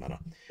right now in the meta.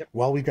 Yep.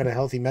 While we've got a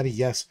healthy meta,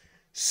 yes,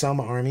 some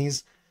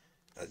armies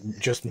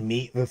just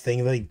meet the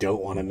thing they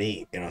don't want to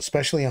meet, you know,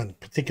 especially on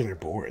particular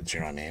boards, you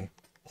know what I mean?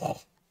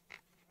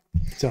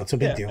 So it's a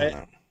big deal on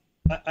that.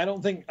 I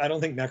don't think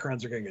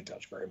Necrons are going to get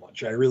touched very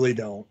much. I really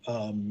don't.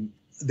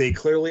 They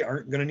clearly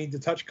aren't going to need to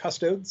touch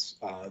Custodes.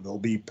 They'll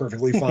be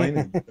perfectly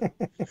fine.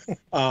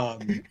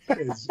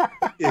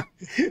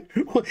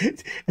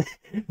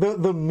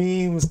 The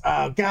memes.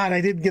 Oh God,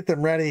 I didn't get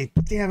them ready.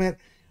 Damn it!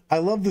 I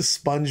love the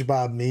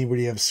SpongeBob meme where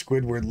you have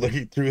Squidward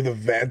looking through the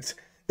vent,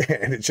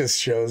 and it just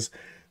shows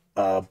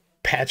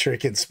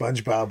Patrick and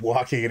SpongeBob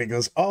walking, and it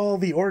goes, all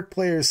the orc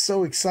players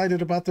so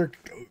excited about their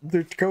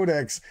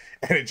codex,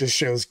 and it just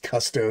shows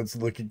Custodes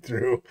looking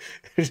through,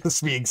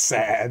 just being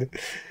sad.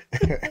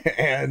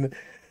 And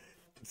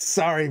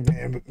sorry,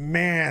 man, but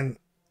man,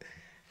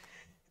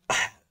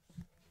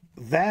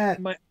 that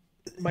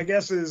my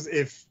guess is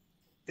if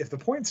the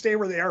points stay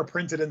where they are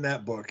printed in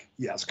that book,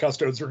 yes,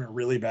 Custodes are in a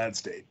really bad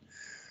state.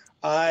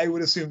 I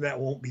would assume that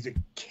won't be the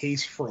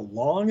case for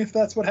long if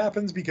that's what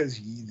happens,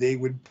 because they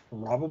would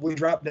probably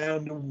drop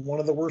down to one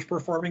of the worst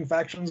performing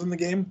factions in the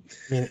game.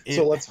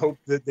 So let's hope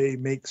that they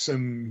make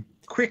some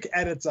quick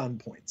edits on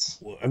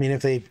points. I mean,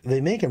 if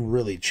they make them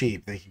really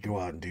cheap, they could go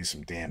out and do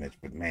some damage.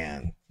 But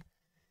man,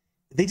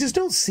 they just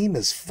don't seem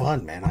as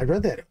fun, man.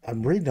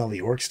 I'm reading all the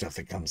orc stuff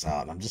that comes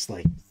out, and I'm just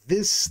like,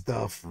 this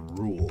stuff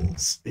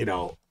rules. You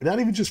know, not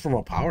even just from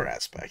a power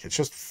aspect. It's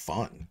just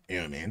fun. You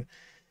know what I mean?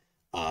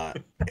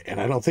 And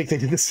I don't think they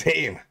did the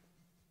same.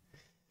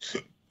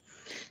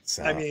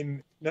 So. I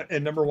mean,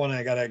 and number one,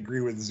 I gotta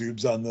agree with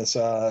Zoobs on this.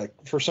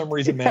 For some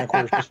reason,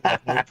 Manacor is just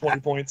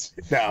 20 points.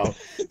 No,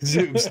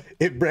 Zoobs.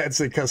 If Brad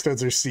said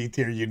Custodes are C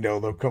tier, you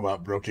know they'll come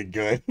out broken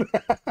good.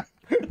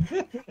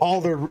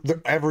 All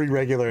every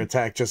regular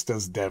attack just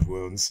does dev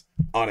wounds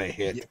on a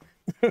hit.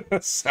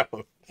 Yep. So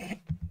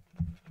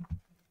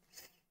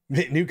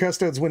new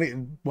Custodes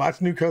winning.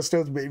 Watch new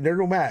Custodes. There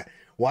go Matt.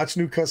 Watch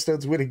new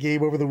Custodes win a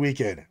game over the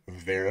weekend.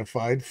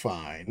 Verified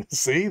fine.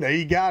 See, there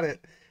you got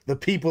it. The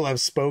people have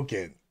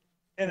spoken.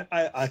 And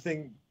I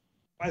think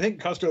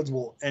Custodes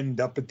will end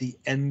up at the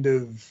end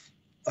of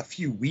a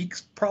few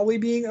weeks probably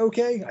being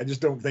okay. I just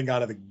don't think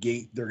out of the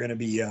gate they're going to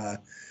be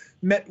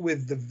met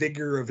with the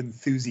vigor of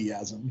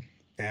enthusiasm.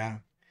 Yeah.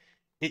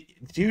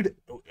 Dude,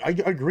 I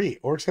agree.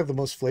 Orcs have the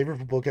most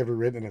flavorful book ever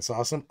written, and it's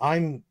awesome.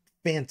 I'm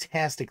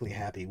fantastically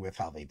happy with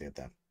how they did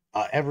them.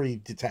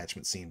 Every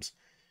detachment seems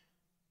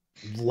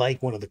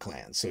like one of the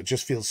clans. So it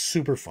just feels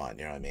super fun,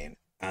 you know what I mean?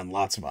 And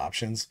lots of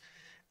options.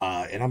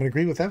 And I'm going to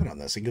agree with Evan on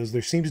this. He goes,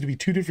 there seems to be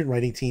two different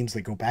writing teams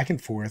that go back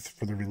and forth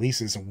for the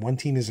releases, and one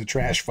team is a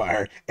trash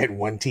fire and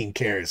one team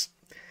cares.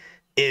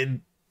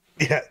 And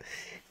yeah,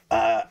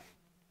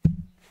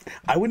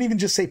 I wouldn't even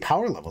just say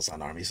power levels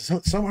on armies.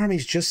 Some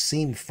armies just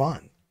seem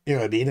fun, you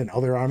know what I mean? And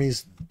other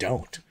armies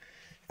don't.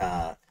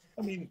 I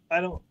mean, I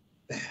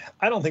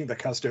don't think the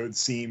custodes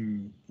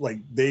seem like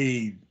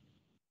they.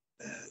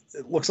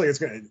 It looks like it's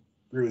going to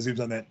agree with Zoobs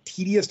on that.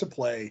 Tedious to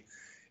play.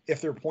 If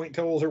their point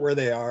totals are where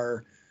they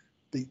are,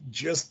 they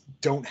just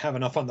don't have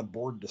enough on the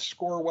board to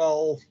score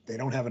well. They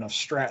don't have enough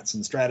strats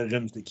and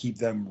stratagems to keep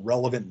them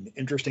relevant and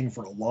interesting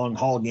for a long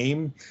haul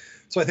game.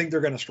 So I think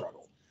they're going to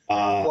struggle.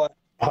 But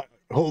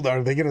hold on,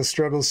 are they going to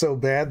struggle so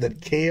bad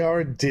that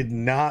KR did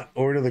not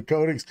order the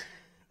codex?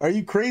 Are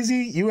you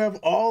crazy? You have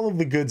all of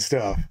the good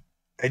stuff,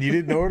 and you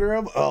didn't order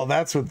them? Oh,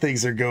 that's when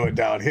things are going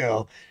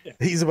downhill. Yeah.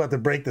 He's about to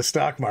break the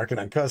stock market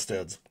on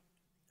custodes.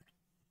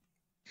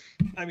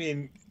 I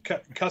mean,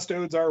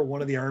 custodes are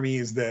one of the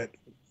armies that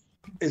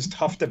is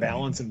tough to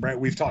balance, and Brett,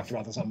 we've talked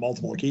about this on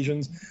multiple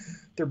occasions.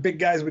 They're big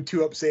guys with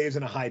 2-up saves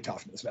and a high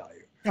toughness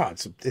value. No,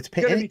 it's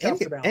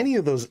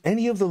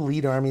any of the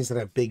lead armies that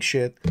have big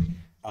shit,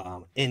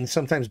 and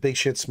sometimes big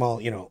shit, small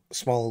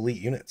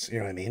elite units. You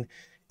know what I mean?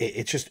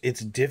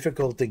 It's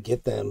difficult to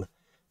get them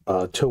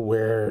to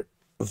where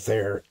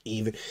they're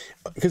even,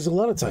 because a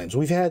lot of times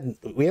we had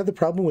the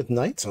problem with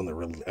knights on the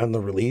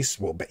release.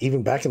 Well,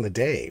 even back in the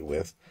day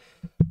with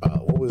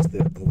what was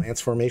the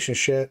lance formation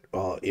shit?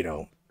 You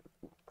know,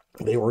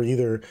 they were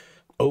either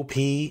OP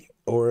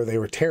or they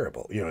were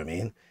terrible. You know what I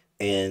mean?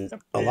 And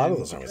a lot of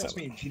those armies.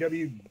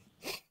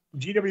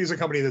 GW is a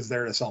company that's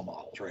there to sell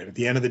models, right? At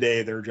the end of the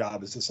day, their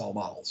job is to sell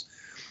models.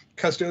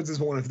 Custodes is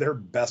one of their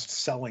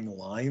best-selling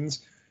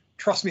lines.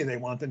 Trust me, they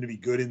want them to be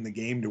good in the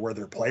game to where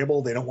they're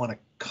playable. They don't want to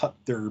cut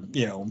their,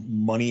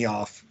 money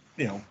off,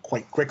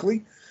 quite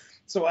quickly.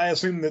 So I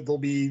assume that there'll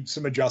be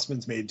some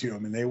adjustments made to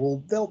them, and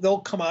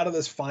they'll come out of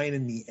this fine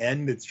in the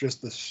end. It's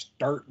just the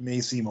start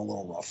may seem a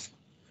little rough.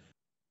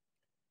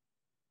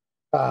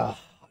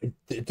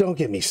 Don't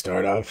get me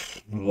started.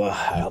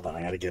 Hold on,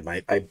 I gotta get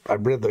I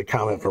read the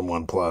comment from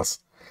OnePlus.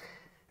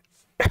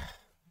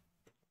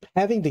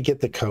 Having to get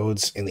the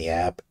codes in the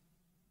app,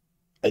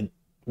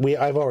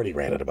 I've already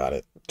ranted about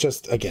it.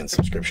 Just again,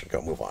 subscription,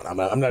 go move on. I'm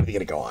not even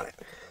gonna go on it.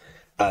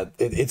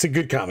 It's a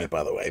good comment,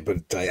 by the way,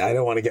 but I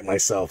don't want to get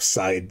myself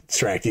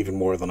sidetracked even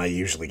more than I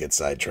usually get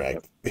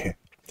sidetracked.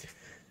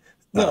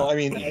 No, I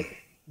mean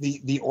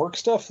the orc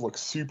stuff looks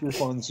super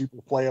fun,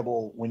 super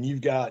playable. When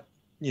you've got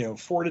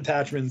 4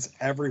 detachments,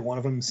 every one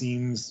of them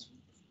seems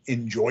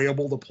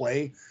enjoyable to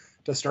play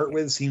to start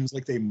with. Seems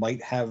like they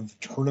might have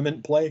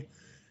tournament play.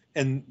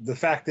 And the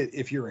fact that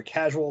if you're a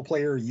casual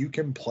player, you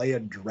can play a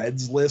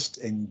dreads list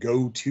and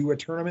go to a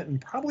tournament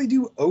and probably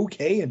do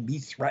okay and be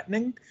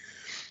threatening,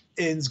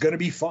 is going to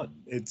be fun.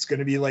 It's going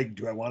to be like,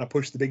 do I want to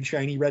push the big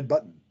shiny red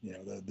button?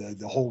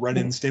 The whole Ren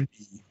and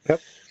Stimpy.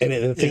 Yep. And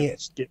the thing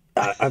is,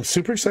 I'm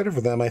super excited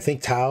for them. I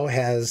think Tau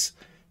has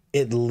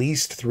at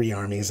least 3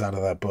 armies out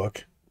of that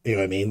book. You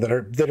know what I mean? That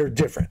are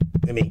different.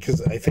 I mean,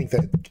 because I think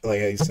that,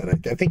 like I said,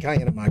 I think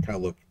Cayenne and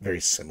Macau look very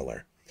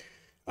similar.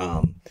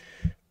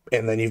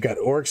 And then you've got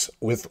orcs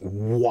with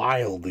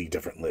wildly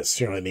different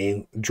lists. You know what I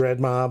mean? Dread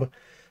mob,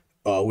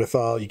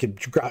 you could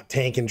drop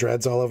tank and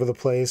dreads all over the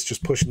place,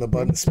 just pushing the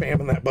button,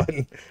 spamming that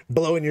button,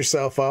 blowing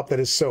yourself up.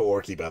 That is so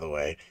orky, by the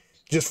way.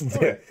 Just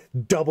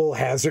double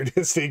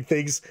hazardous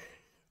things.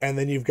 And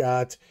then you've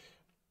got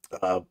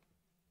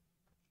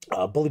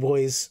Bully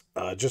Boys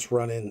just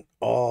running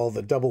all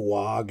the double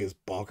wog is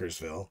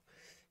Bonkersville.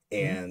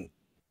 And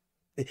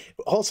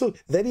also,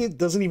 then he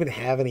doesn't even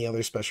have any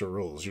other special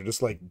rules. You're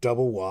just like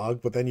double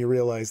wog, but then you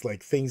realize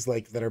like things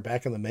like that are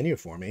back in the menu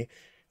for me,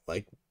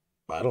 like,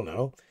 I don't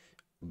know,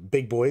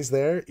 big boys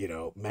there,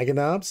 mega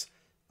knobs,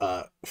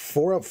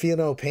 4-up feel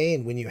no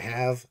pain when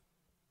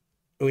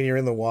you're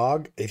in the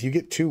wog. If you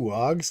get 2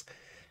 wogs,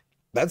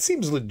 that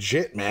seems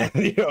legit, man.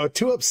 A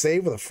 2-up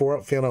save with a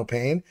 4-up feel no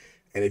pain.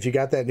 And if you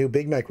got that new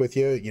Big Mac with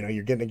you,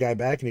 you're getting a guy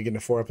back and you're getting a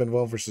 4-up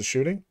involved versus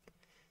shooting.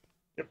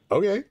 Yep.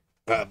 Okay.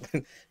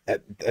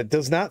 That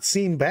does not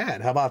seem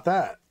bad. How about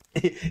that?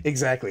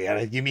 Exactly.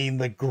 You mean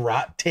the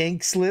Grot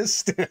tanks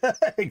list?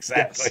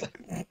 Exactly.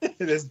 Yes.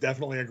 It is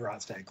definitely a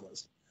Grot tank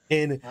list.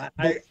 And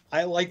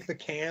I like the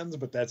cans,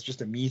 but that's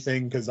just a me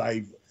thing because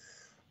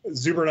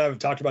Zuber and I have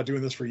talked about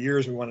doing this for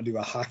years. We want to do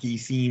a hockey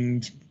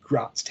themed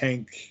Grot's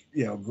tank,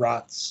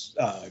 Grot's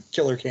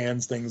killer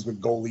cans, things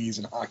with goalies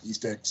and hockey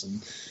sticks,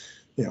 and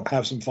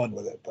have some fun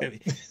with it. But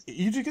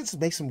you just get to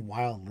make some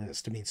wild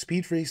list. I mean,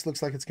 Speed Freaks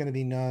looks like it's going to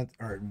be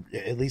or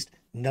at least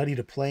nutty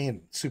to play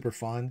and super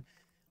fun.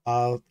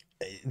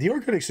 The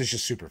Orc Codex is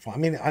just super fun. I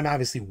mean, I'm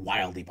obviously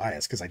wildly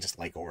biased because I just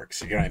like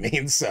orcs. You know what I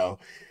mean? So,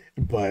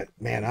 but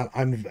man,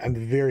 I'm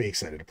very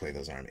excited to play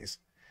those armies.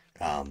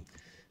 And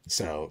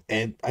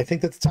I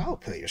think that the Tau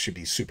players should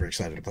be super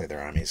excited to play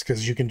their armies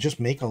because you can just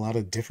make a lot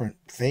of different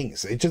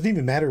things. It doesn't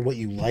even matter what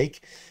you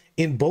like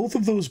in both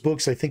of those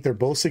books, I think they're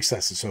both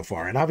successes so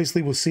far. And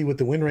obviously we'll see what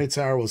the win rates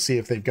are. We'll see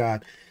if they've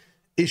got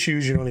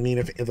issues, you know what I mean?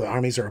 If the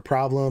armies are a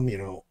problem, you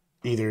know,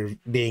 either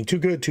being too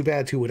good, too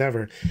bad, too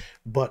whatever.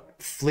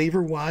 But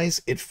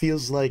flavor-wise, it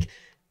feels like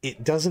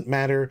it doesn't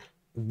matter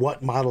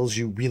what models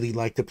you really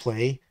like to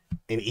play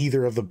in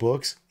either of the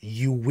books,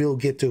 you will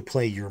get to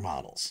play your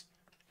models.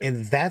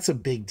 And that's a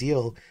big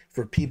deal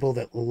for people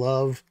that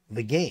love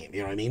the game.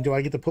 You know what I mean? Do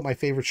I get to put my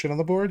favorite shit on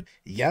the board?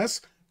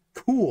 Yes.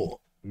 Cool.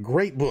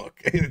 Great book.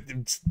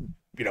 It's,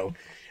 you know,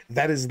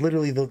 that is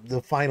literally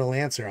the final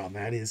answer on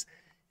that is,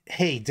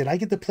 hey, did I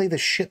get to play the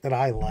shit that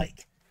I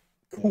like?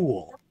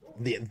 Cool.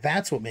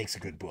 That's what makes a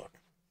good book.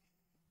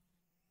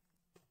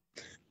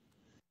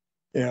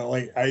 You know,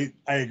 like I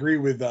agree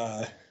with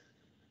Ganny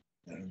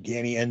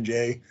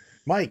NJ.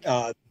 Mike.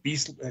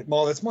 Beast,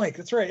 well, that's Mike.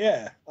 That's right.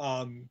 Yeah.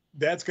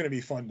 That's going to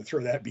be fun to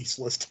throw that beast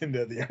list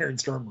into the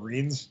Ironstorm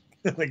Marines.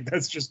 Like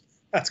that's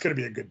going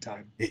to be a good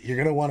time. You're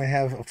going to want to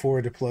have a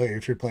forward deployer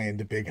if you're playing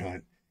the Big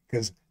Hunt,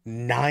 because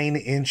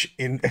 9-inch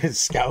in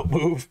scout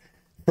move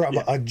from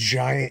a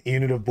giant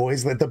unit of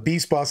boys that the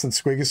Beast Boss and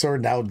Squigosaur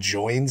now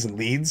joins and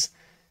leads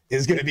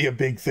is going to be a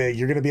big thing.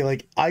 You're going to be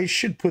like, I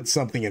should put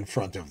something in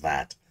front of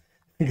that,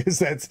 because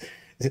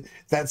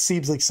that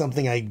seems like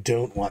something I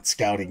don't want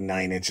scouting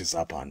 9 inches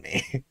up on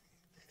me.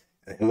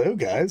 Hello,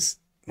 guys.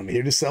 I'm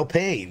here to sell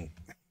pain.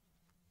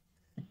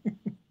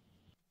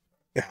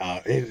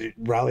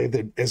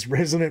 Raleigh, as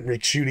Resident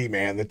Rick Shooty,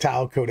 man, the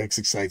Tau Codex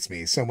excites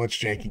me. So much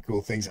janky,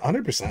 cool things.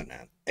 100%,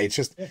 man. It's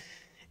just,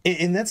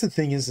 and that's the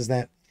thing is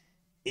that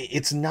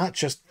it's not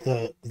just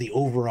the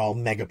overall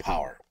mega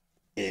power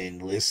in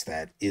lists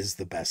that is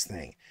the best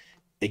thing.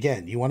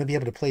 Again, you want to be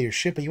able to play your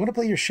shit, but you want to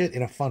play your shit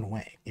in a fun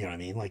way. You know what I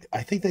mean? Like,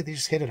 I think that they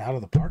just hit it out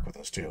of the park with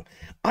those two.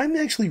 I'm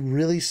actually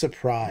really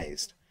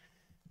surprised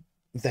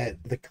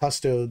that the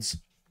Custodes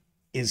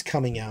is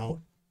coming out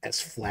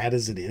as flat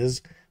as it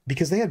is,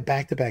 because they had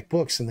back-to-back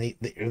books, and they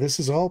this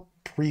is all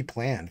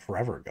pre-planned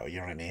forever ago. You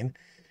know what I mean?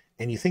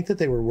 And you think that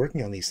they were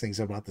working on these things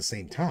about the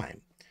same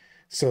time.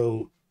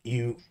 So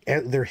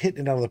they're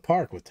hitting it out of the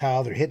park with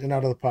Tau. They're hitting it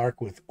out of the park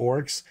with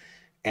Orcs,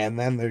 and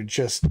then they're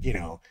just, you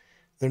know,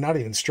 they're not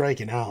even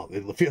striking out.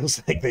 It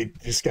feels like they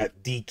just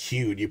got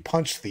DQ'd. You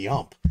punched the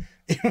ump.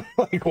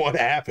 Like, what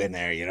happened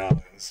there? You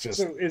know, it's just.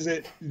 So is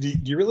it? Do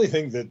you really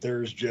think that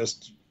there's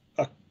just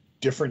a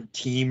different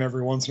team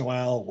every once in a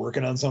while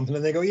working on something,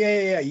 and they go,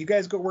 yeah, you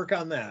guys go work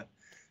on that,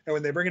 and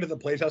when they bring it to the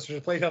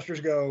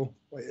playtesters go,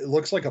 it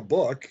looks like a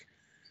book,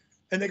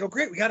 and they go,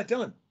 great, we got it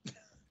done,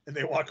 and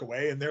they walk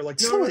away, and they're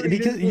like, no,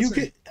 because you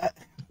could.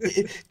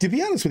 To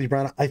be honest with you,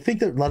 Brian, I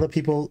think that a lot of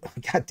people.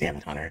 God damn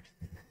it, Hunter.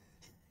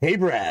 Hey,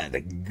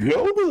 Brad,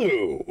 go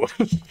blue.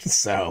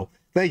 So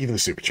thank you for the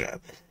super chat.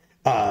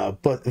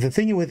 But the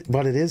thing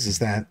about it is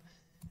that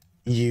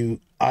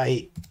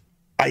I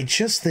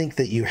just think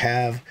that you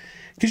have,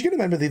 because you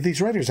remember that these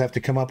writers have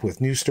to come up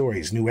with new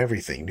stories, new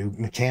everything, new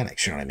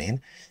mechanics, you know what I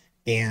mean?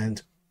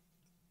 And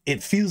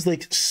it feels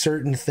like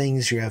certain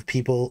things you have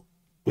people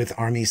with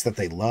armies that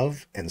they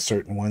love and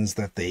certain ones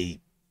that they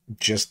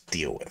just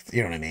deal with,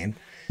 you know what I mean?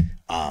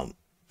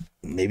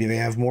 Maybe they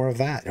have more of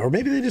that, or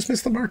maybe they just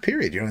missed the mark,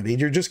 period. You know what I mean?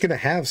 You're just going to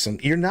have some,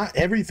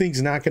 everything's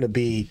not going to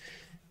be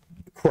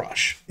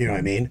crush, you know what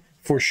I mean?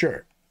 For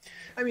sure.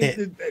 I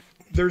mean,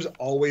 there's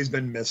always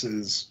been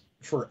misses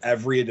for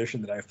every edition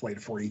that I've played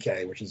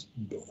 40K, which is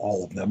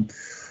all of them,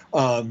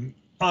 on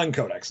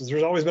codexes.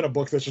 There's always been a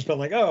book that's just been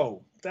like,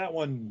 oh, that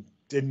one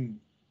didn't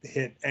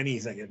hit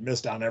anything. It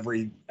missed on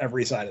every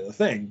side of the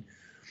thing.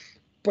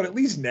 But at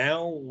least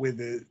now with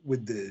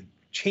the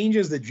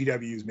changes that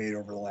GW's made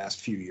over the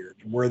last few years,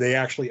 where they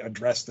actually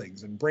address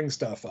things and bring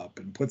stuff up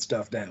and put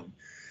stuff down.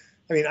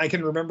 I mean, I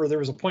can remember there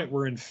was a point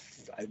where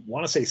I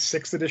want to say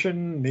 6th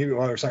edition, maybe,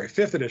 or sorry,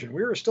 5th edition,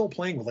 we were still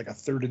playing with like a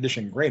 3rd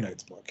edition Grey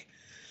Knights book.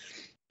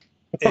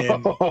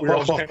 And we were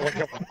all just kind of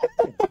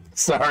like,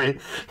 sorry,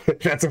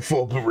 that's a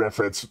full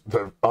reference,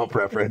 the up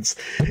reference.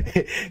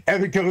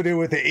 Evan coming in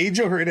with the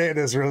Angel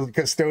Hernandez,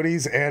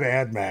 Custodes, and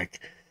AdMac.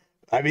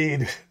 I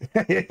mean,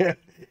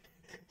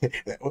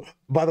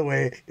 by the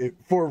way,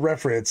 for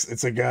reference,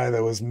 it's a guy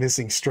that was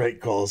missing strike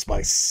calls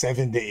by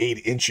 7 to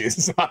 8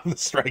 inches on the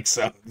strike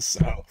zone.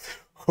 So,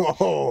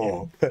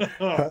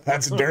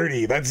 that's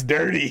dirty. That's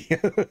dirty.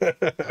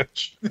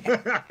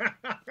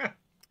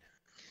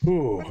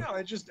 Ooh. But no,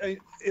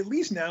 at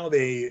least now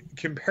they,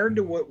 compared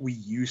to what we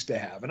used to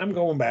have, and I'm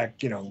going back,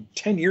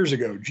 10 years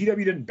ago,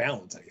 GW didn't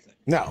balance anything.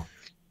 No.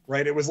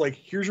 Right? It was like,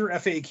 here's your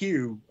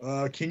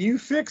FAQ. Can you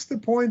fix the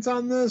points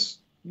on this?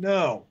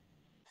 No.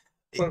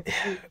 But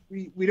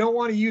we don't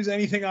want to use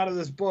anything out of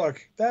this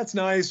book. That's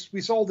nice.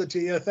 We sold it to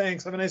you.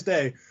 Thanks. Have a nice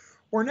day.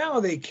 Or now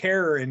they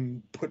care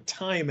and put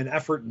time and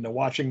effort into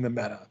watching the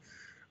meta,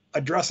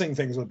 addressing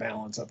things with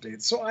balance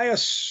updates. So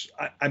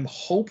I'm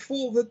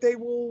hopeful that they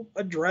will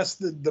address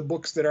the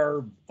books that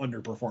are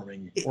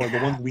underperforming, or the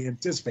ones we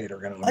anticipate are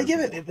going to. I give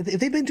it.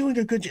 They've been doing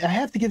a good. I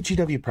have to give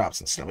GW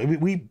props and stuff.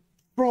 We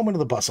throw them under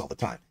the bus all the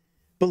time,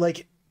 but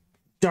like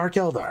Dark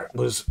Eldar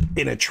was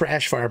in a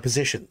trash fire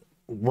position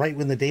right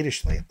when the data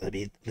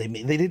they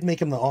didn't make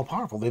them all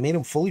powerful. They made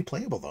them fully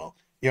playable though.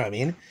 You know what I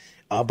mean?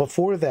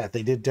 Before that,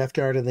 they did Death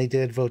Guard and they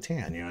did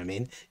Votan. You know what I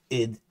mean?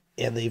 And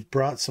they've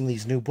brought some of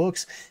these new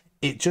books.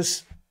 It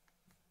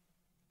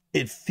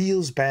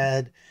feels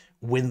bad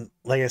when,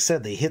 like I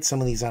said, they hit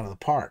some of these out of the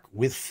park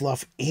with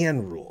fluff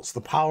and rules,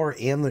 the power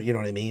and the, you know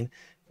what I mean,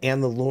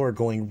 and the lore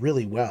going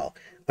really well.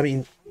 I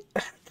mean,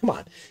 come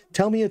on,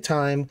 tell me a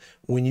time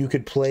when you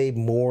could play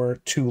more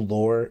to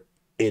lore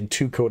in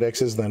 2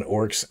 codexes than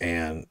Orcs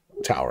and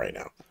Tau right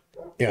now.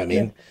 You know what I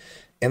mean? Yeah.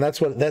 And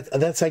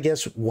that's I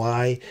guess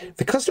why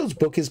the Custodes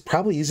book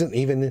probably isn't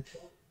even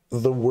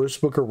the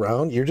worst book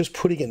around. You're just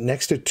putting it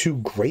next to 2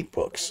 great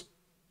books.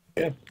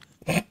 Yeah.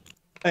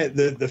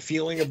 The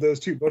feeling of those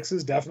 2 books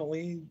is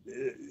definitely,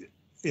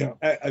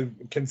 I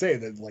can say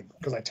that, like,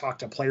 because I talk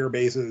to player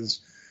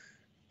bases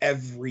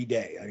every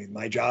day. I mean,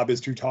 my job is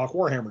to talk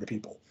Warhammer to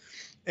people,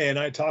 and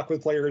I talk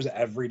with players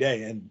every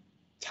day. And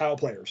Tau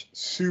players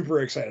super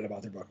excited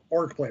about their book.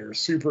 Orc players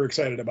super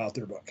excited about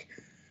their book.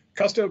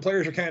 Custode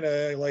players are kind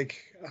of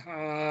like,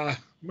 I'm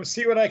gonna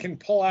see what I can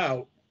pull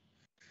out,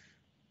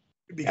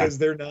 because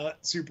they're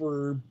not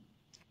super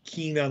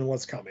keen on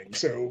what's coming.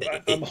 So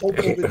I'm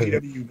hopeful that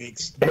GW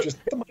makes just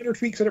the minor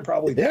tweaks that it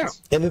probably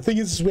does. Yeah. And the thing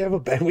is we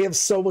have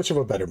so much of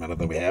a better meta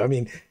than we have. I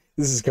mean,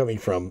 this is coming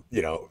from,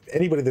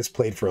 anybody that's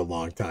played for a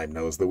long time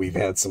knows that we've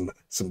had some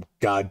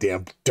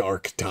goddamn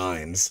dark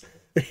times.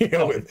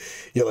 You're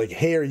like,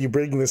 hey, are you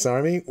bringing this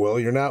army? Well,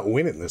 you're not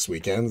winning this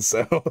weekend.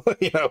 So,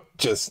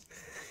 just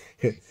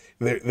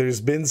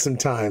there's been some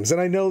times,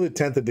 and I know that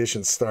 10th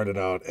edition started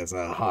out as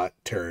a hot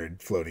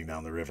turd floating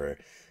down the river,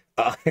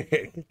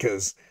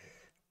 because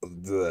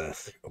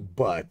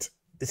but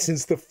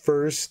since the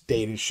first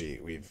data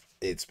sheet,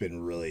 it's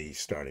been really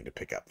starting to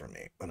pick up for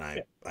me, and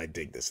I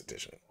dig this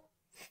edition.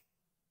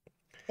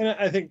 And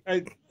I think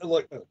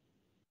look,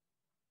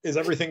 is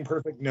everything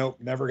perfect? Nope,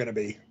 never going to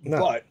be. No.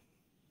 But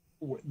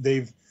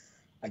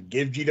I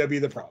give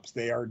GW the props.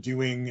 They are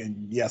doing,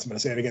 and yes, I'm going to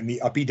say it again, the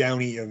uppy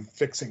downy of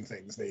fixing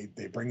things. They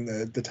bring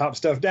the top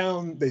stuff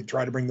down. They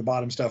try to bring the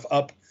bottom stuff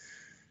up.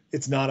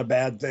 It's not a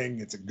bad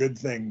thing. It's a good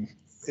thing.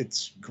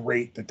 It's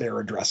great that they're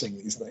addressing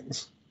these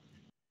things.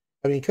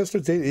 I mean,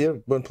 Custodes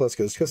data, one plus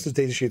goes. Custodes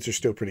data sheets are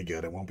still pretty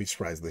good. I won't be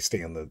surprised if they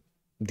stay on the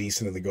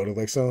decent in the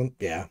Godolex zone.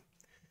 Yeah.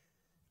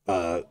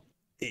 The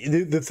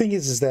thing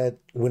is that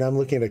when I'm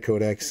looking at a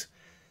codex,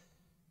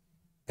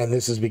 and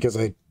this is because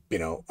I'm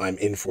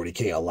in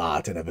 40K a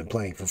lot and I've been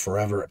playing for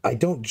forever, I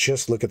don't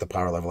just look at the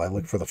power level. I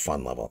look for the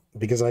fun level,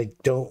 because I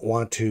don't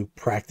want to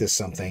practice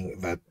something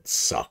that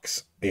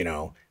sucks. I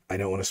don't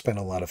want to spend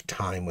a lot of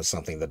time with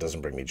something that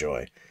doesn't bring me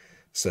joy.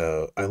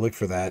 So I look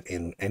for that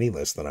in any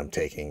list that I'm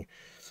taking,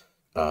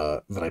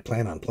 that I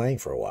plan on playing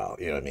for a while.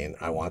 You know what I mean?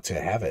 I want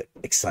to have it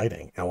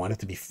exciting. I want it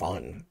to be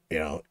fun.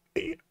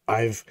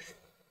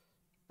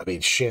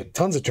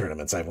 Tons of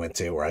tournaments I've went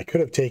to where I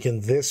could have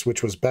taken this,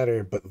 which was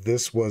better, but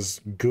this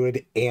was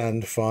good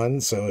and fun.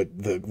 So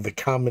the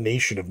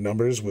combination of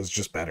numbers was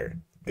just better.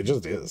 It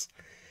just is.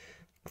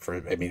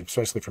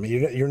 Especially for me,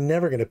 you're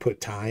never going to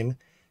put time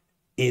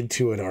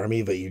into an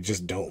army that you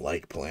just don't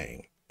like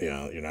playing.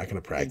 You're not going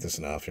to practice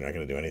enough. You're not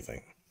going to do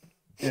anything.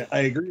 Yeah, I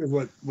agree with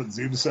what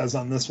Zub says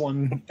on this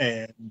one.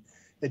 And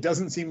it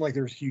doesn't seem like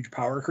there's huge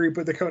power creep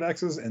with the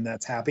codexes, and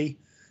that's happy.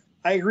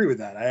 I agree with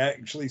that. I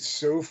actually,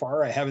 so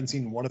far, I haven't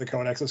seen one of the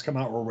codexes come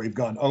out where we've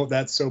gone, oh,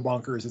 that's so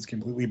bonkers, it's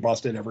completely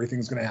busted,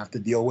 everything's going to have to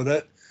deal with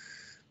it.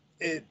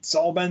 It's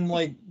all been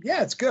like,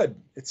 yeah, it's good.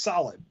 It's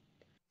solid.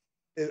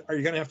 Are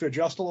you going to have to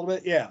adjust a little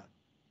bit? Yeah.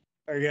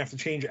 Are you going to have to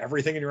change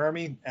everything in your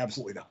army?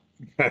 Absolutely not.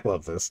 I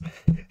love this.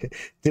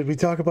 Did we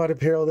talk about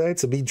Imperial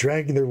Knights and me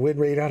dragging their win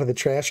rate out of the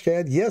trash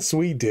can? Yes,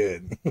 we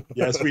did.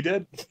 Yes, we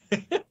did.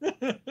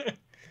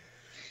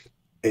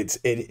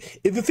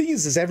 The thing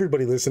is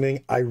everybody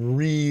listening, I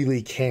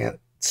really can't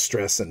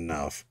stress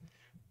enough.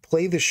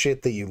 Play the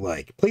shit that you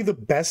like. Play the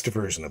best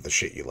version of the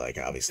shit you like,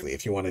 obviously,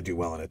 if you want to do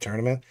well in a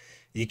tournament.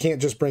 You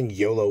can't just bring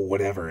YOLO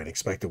whatever and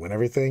expect to win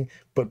everything,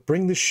 but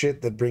bring the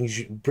shit that bring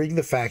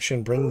the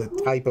faction, bring the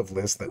type of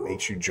list that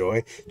makes you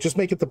joy. Just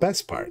make it the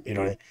best part,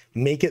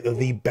 make it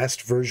the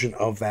best version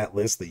of that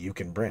list that you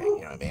can bring, you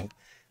know what I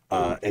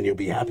mean? And you'll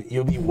be happy.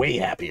 You'll be way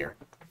happier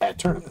at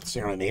tournaments,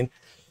 you know what I mean?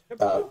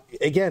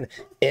 Again,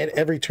 at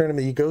every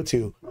tournament you go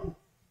to,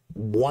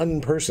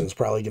 one person's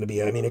probably going to be,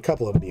 a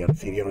couple of them be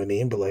undefeated, you know what I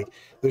mean? But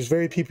there's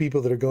very few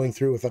people that are going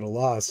through without a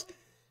loss.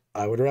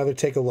 I would rather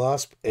take a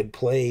loss and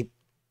play,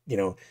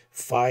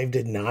 5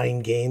 to 9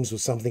 games with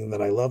something that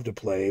I love to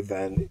play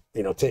than,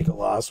 take a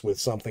loss with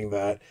something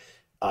that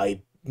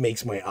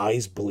makes my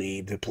eyes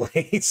bleed to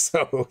play.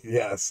 So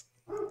yes.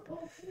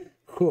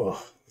 Whew.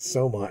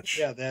 So much.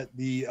 Yeah, that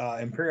the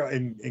Imperial,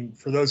 and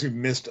for those who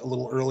missed a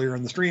little earlier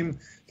in the stream,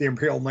 the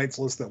Imperial Knights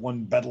list that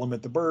won Bedlam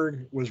at the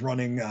Berg was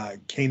running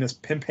Canis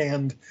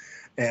Pimphand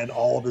and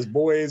all of his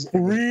boys.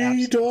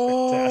 Freedom!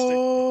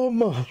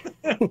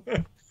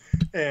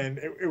 And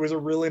it was a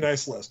really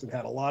nice list. It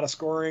had a lot of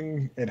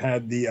scoring. It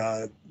had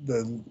the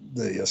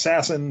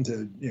assassin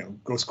to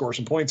go score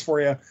some points for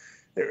you.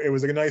 It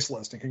was a nice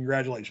list, and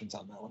congratulations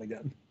on that one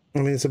again. I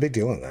mean, it's a big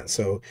deal on that.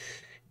 So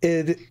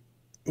it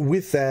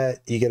with that,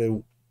 you got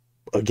to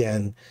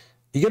again,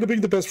 you got to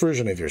pick the best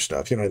version of your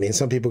stuff. You know what I mean?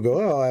 Some people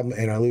go, "Oh, I'm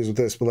and I lose with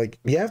this," but like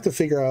you have to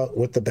figure out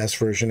what the best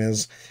version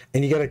is,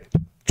 and you got to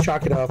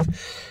chalk it off.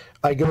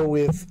 I go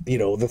with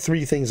the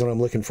three things that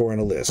I'm looking for in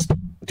a list.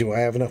 Do I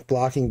have enough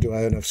blocking? Do I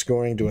have enough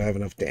scoring? Do I have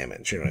enough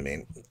damage? You know what I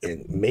mean?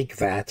 And make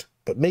that,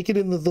 but make it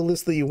into the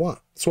list that you want.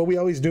 That's what we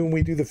always do when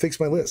we do the fix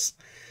my list.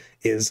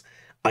 Is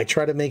I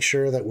try to make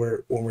sure that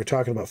when we're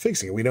talking about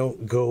fixing it, we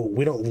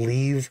don't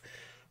leave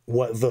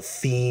what the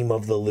theme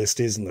of the list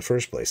is in the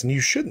first place. And you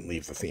shouldn't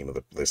leave the theme of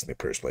the list in the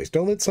first place.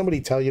 Don't let somebody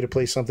tell you to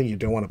play something you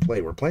don't want to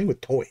play. We're playing with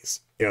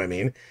toys. You know what I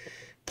mean?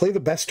 Play the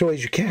best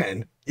toys you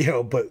can,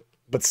 but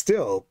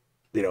still,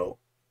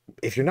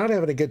 if you're not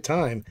having a good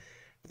time,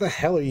 what the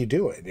hell are you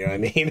doing? You know what I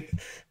mean?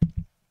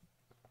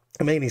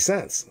 It make any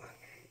sense.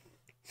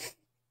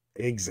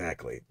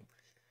 Exactly.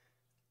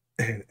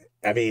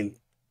 I mean,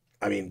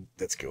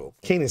 that's cool.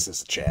 Canis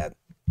is a Chad.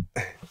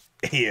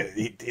 Yeah,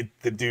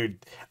 the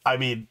dude, I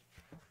mean,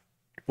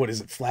 what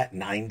is it, flat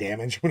 9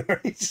 damage? Whatever.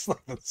 He's just like,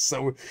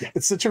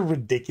 it's such a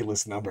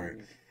ridiculous number.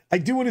 I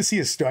do want to see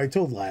a story. I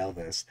told Lyle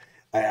this.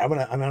 I'm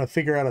gonna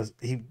figure out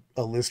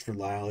a list for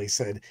Lyle. He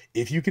said,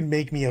 if you can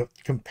make me a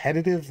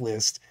competitive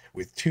list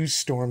with 2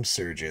 storm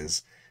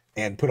surges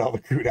and put all the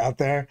crude out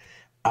there,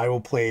 I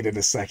will play it in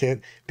a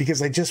second,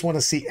 because I just want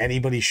to see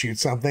anybody shoot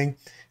something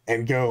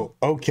and go,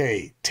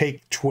 okay,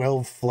 take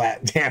 12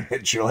 flat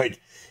damage. You're like,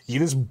 you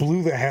just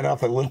blew the head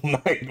off a little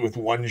knight with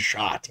 1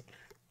 shot.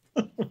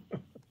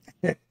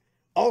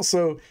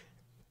 Also,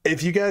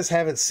 if you guys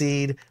haven't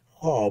seen,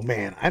 oh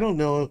man, I don't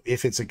know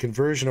if it's a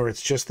conversion or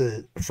it's just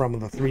from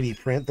the 3D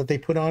print that they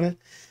put on it,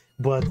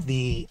 but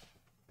the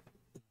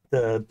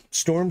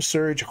Storm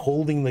Surge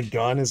holding the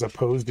gun as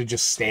opposed to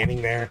just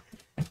standing there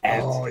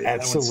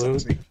at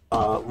salute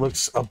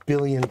looks a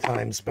billion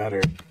times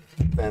better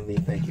than the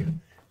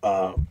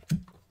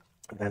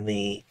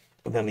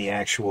than the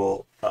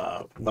actual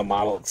the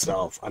model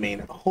itself. I mean,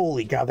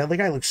 holy god, that the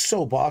guy looks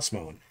so boss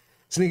mode.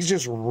 So he's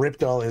just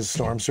ripped all his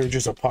Storm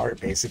Surges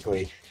apart,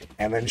 basically,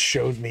 and then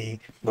showed me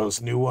those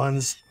new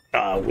ones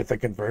with the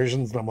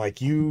conversions. And I'm like,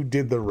 you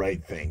did the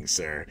right thing,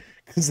 sir,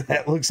 because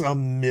that looks a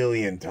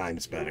million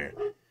times better.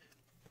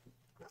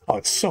 Oh,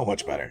 it's so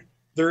much better.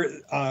 There,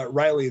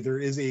 Riley,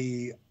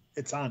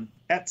 it's on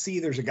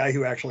Etsy. There's a guy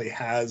who actually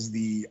has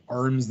the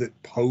arms that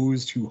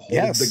pose to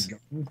hold the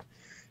gun.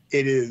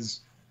 It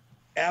is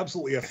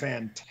absolutely a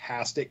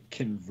fantastic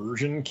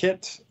conversion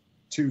kit.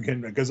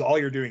 Because all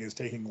you're doing is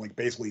taking like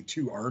basically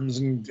 2 arms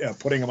and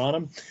putting them on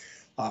them.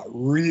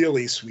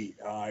 Really sweet.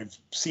 I've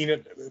seen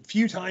it a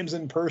few times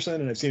in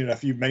person, and I've seen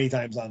it many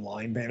times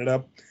online painted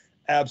up.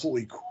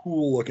 Absolutely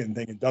cool looking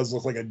thing. It does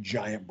look like a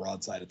giant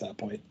broadside at that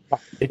point.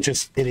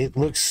 It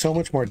looks so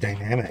much more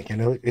dynamic,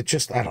 and it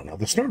just, I don't know,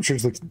 the Storm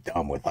Surge looks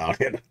dumb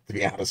without it, to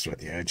be honest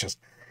with you.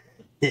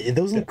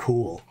 Those look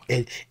cool.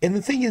 And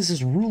the thing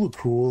is rule of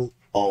cool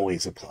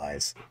always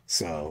applies.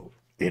 So,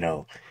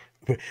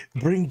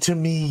 bring to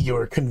me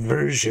your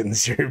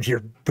conversions,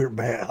 your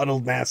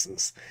huddled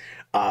masses.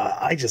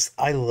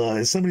 I love,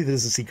 as somebody that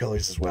doesn't see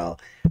colors as well,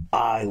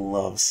 I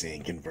love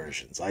seeing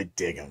conversions. I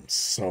dig them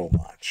so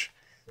much.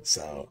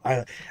 So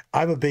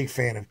I'm a big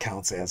fan of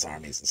counts as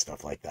armies and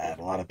stuff like that.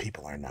 A lot of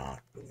people are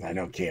not. I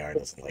know KR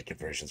doesn't like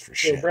conversions for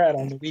shit. So Brad,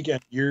 on the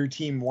weekend, your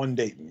team won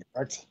Dayton,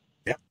 correct?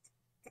 Yep.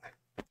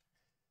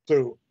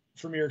 So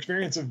from your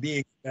experience of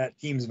being at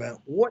team's event,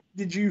 what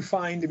did you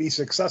find to be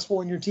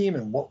successful in your team,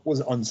 and what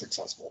was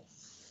unsuccessful?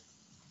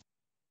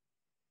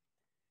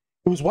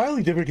 It was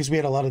wildly different because we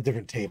had a lot of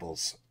different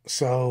tables.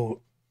 So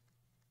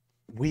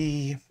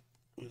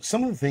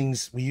some of the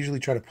things we usually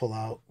try to pull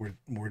out were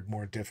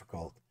more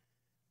difficult.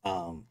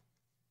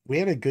 We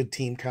had a good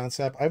team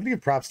concept. I have to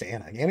give props to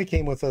Anna. Anna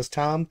came with us.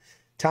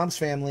 Tom's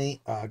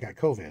family got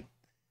COVID,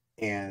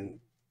 and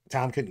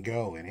Tom couldn't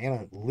go. And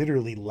Anna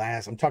literally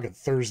I'm talking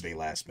Thursday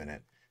last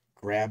minute,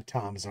 grabbed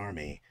Tom's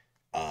army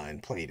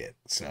and played it.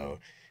 So,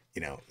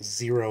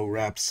 0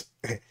 reps.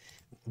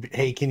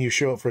 Hey, can you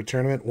show up for a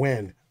tournament?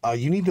 When?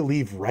 You need to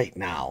leave right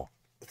now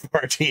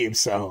for our team.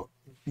 So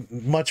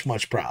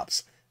much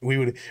props. We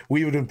would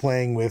have been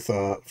playing with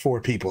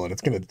 4 people, and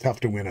it's gonna be tough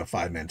to win a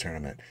 5-man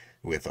tournament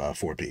with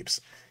 4 peeps.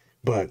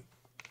 But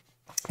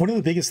one of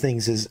the biggest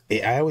things is,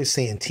 I always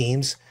say in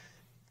teams,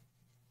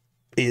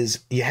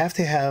 is you have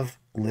to have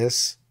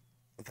lists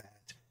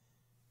that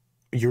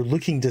you're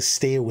looking to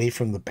stay away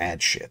from the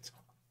bad shit,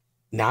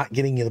 not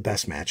getting you the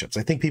best matchups.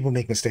 I think people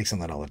make mistakes on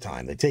that all the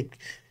time. They take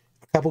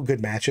a couple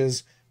good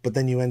matches, but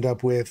then you end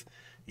up with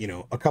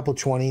a couple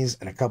 20s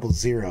and a couple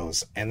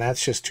 0s, and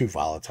that's just too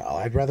volatile.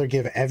 I'd rather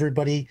give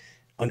everybody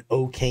an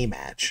okay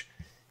match.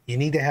 You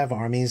need to have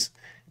armies.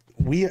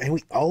 We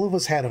all of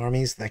us had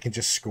armies that can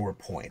just score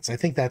points. I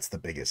think that's the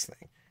biggest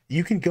thing.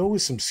 You can go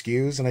with some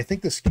skews, and I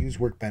think the skews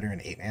work better in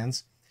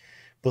 8-mans.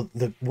 But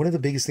one of the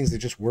biggest things that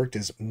just worked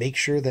is make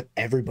sure that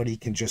everybody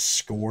can just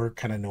score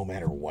kind of no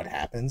matter what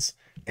happens.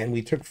 And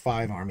we took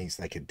 5 armies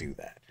that could do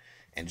that.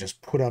 and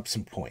just put up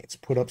some points,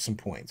 put up some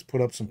points,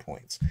 put up some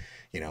points,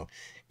 you know.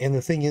 And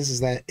the thing is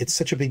that it's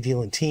such a big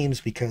deal in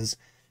teams because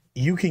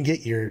you can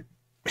get your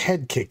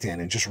head kicked in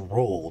and just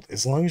rolled.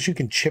 As long as you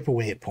can chip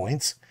away at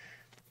points,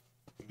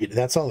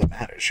 that's all that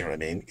matters. You know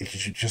what I mean? It's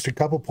just a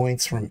couple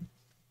points from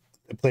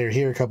a player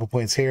here, a couple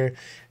points here.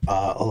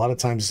 A lot of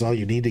times is all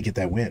you need to get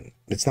that win.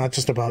 It's not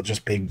just about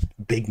just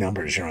big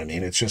numbers. You know what I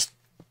mean? It's just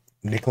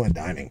nickel and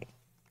diming.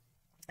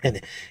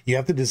 And you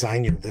have to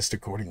design your list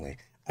accordingly.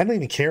 I don't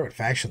even care what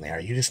faction they are.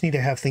 You just need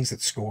to have things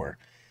that score.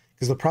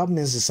 Because the problem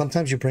is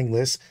sometimes you bring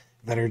lists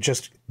that are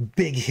just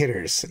big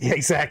hitters. Yeah,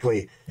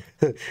 exactly.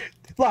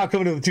 Wow,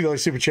 coming to the $2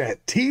 super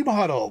chat. Team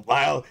huddle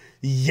while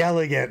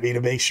yelling at me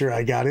to make sure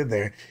I got in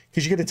there.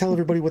 Because you got to tell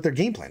everybody what their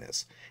game plan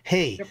is.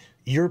 Hey,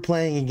 you're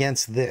playing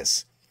against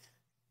this.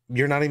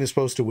 You're not even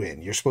supposed to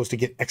win. You're supposed to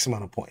get X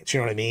amount of points. You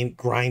know what I mean?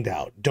 Grind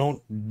out.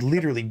 Do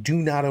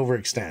not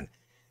overextend.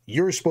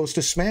 You're supposed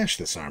to smash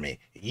this army.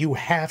 You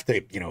have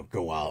to,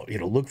 go out,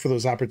 look for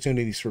those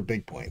opportunities for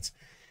big points.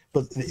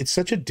 But it's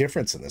such a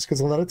difference in this because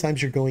a lot of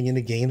times you're going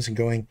into games and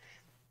going,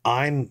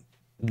 I'm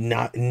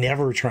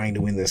never trying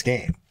to win this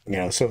game.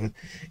 So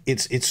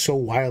it's so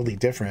wildly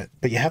different,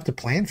 but you have to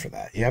plan for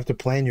that. You have to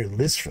plan your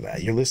list for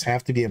that. Your lists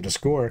have to be able to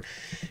score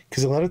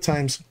because a lot of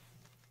times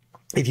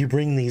if you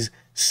bring these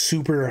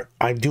super,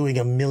 I'm doing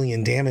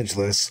 1,000,000 damage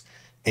lists,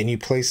 and you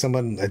play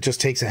someone that just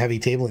takes a heavy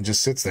table and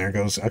just sits there and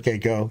goes, okay,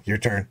 go, your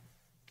turn.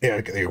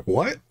 Yeah,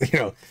 what?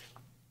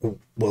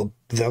 Well,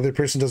 the other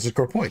person doesn't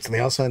score points, and they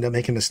also end up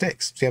making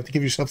mistakes. So you have to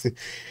give yourself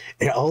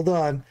hold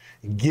on,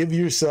 give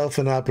yourself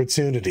an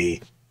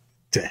opportunity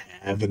to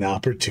have an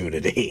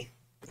opportunity.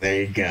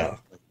 There you go.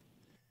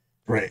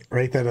 Right,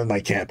 write that on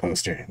my cat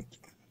poster.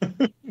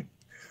 All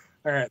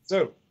right,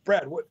 so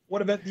Brad,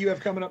 what event do you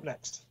have coming up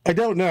next? I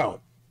don't know.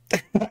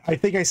 I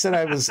think I said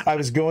I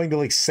was going to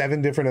like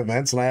 7 different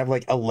events, and I have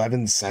like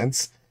 11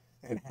 cents,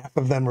 and half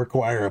of them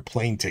require a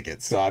plane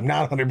ticket. So I'm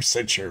not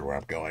 100% sure where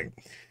I'm going.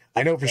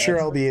 I know for sure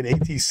I'll be at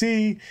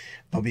ATC.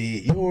 I'll be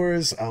at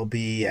yours. I'll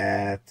be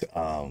at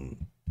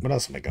what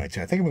else am I going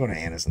to? I think I'm going to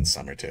Anna's in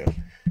summer too.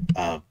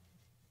 The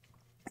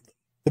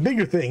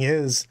bigger thing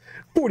is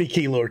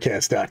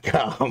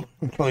 40klorecast.com.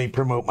 Let me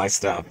promote my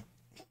stuff.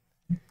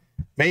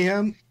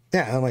 Mayhem?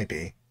 Yeah, that might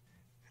be.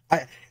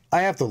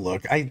 I have to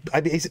look. I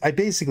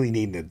basically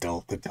need an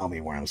adult to tell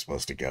me where I'm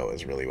supposed to go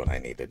is really what I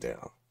need to do.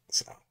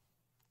 So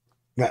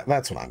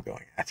that's what I'm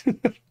going at.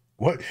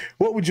 What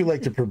would you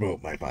like to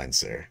promote, my fine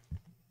sir?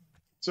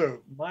 So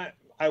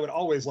I would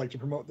always like to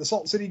promote the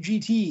Salt City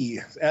GT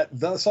at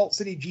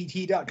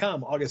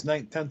thesaltcitygt.com, August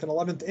 9th, 10th, and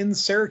 11th in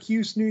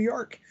Syracuse, New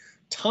York.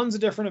 Tons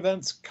of different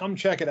events. Come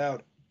check it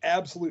out.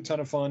 Absolute ton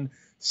of fun.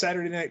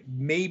 Saturday night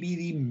may be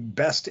the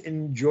best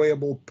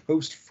enjoyable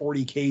post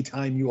 40K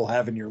time you will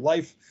have in your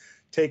life.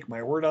 Take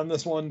my word on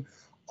this one.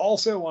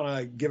 Also want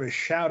to give a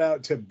shout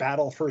out to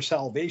Battle for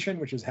Salvation,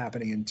 which is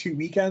happening in 2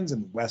 weekends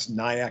in West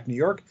Nyack, New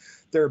York.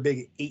 They're a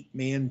big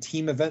 8-man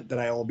team event that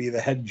I will be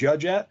the head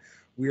judge at.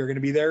 We are going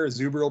to be there.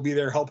 Zuber will be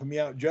there helping me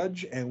out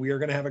judge, and we are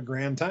going to have a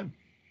grand time.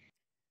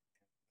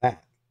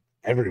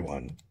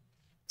 Everyone,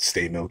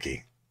 stay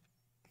milky.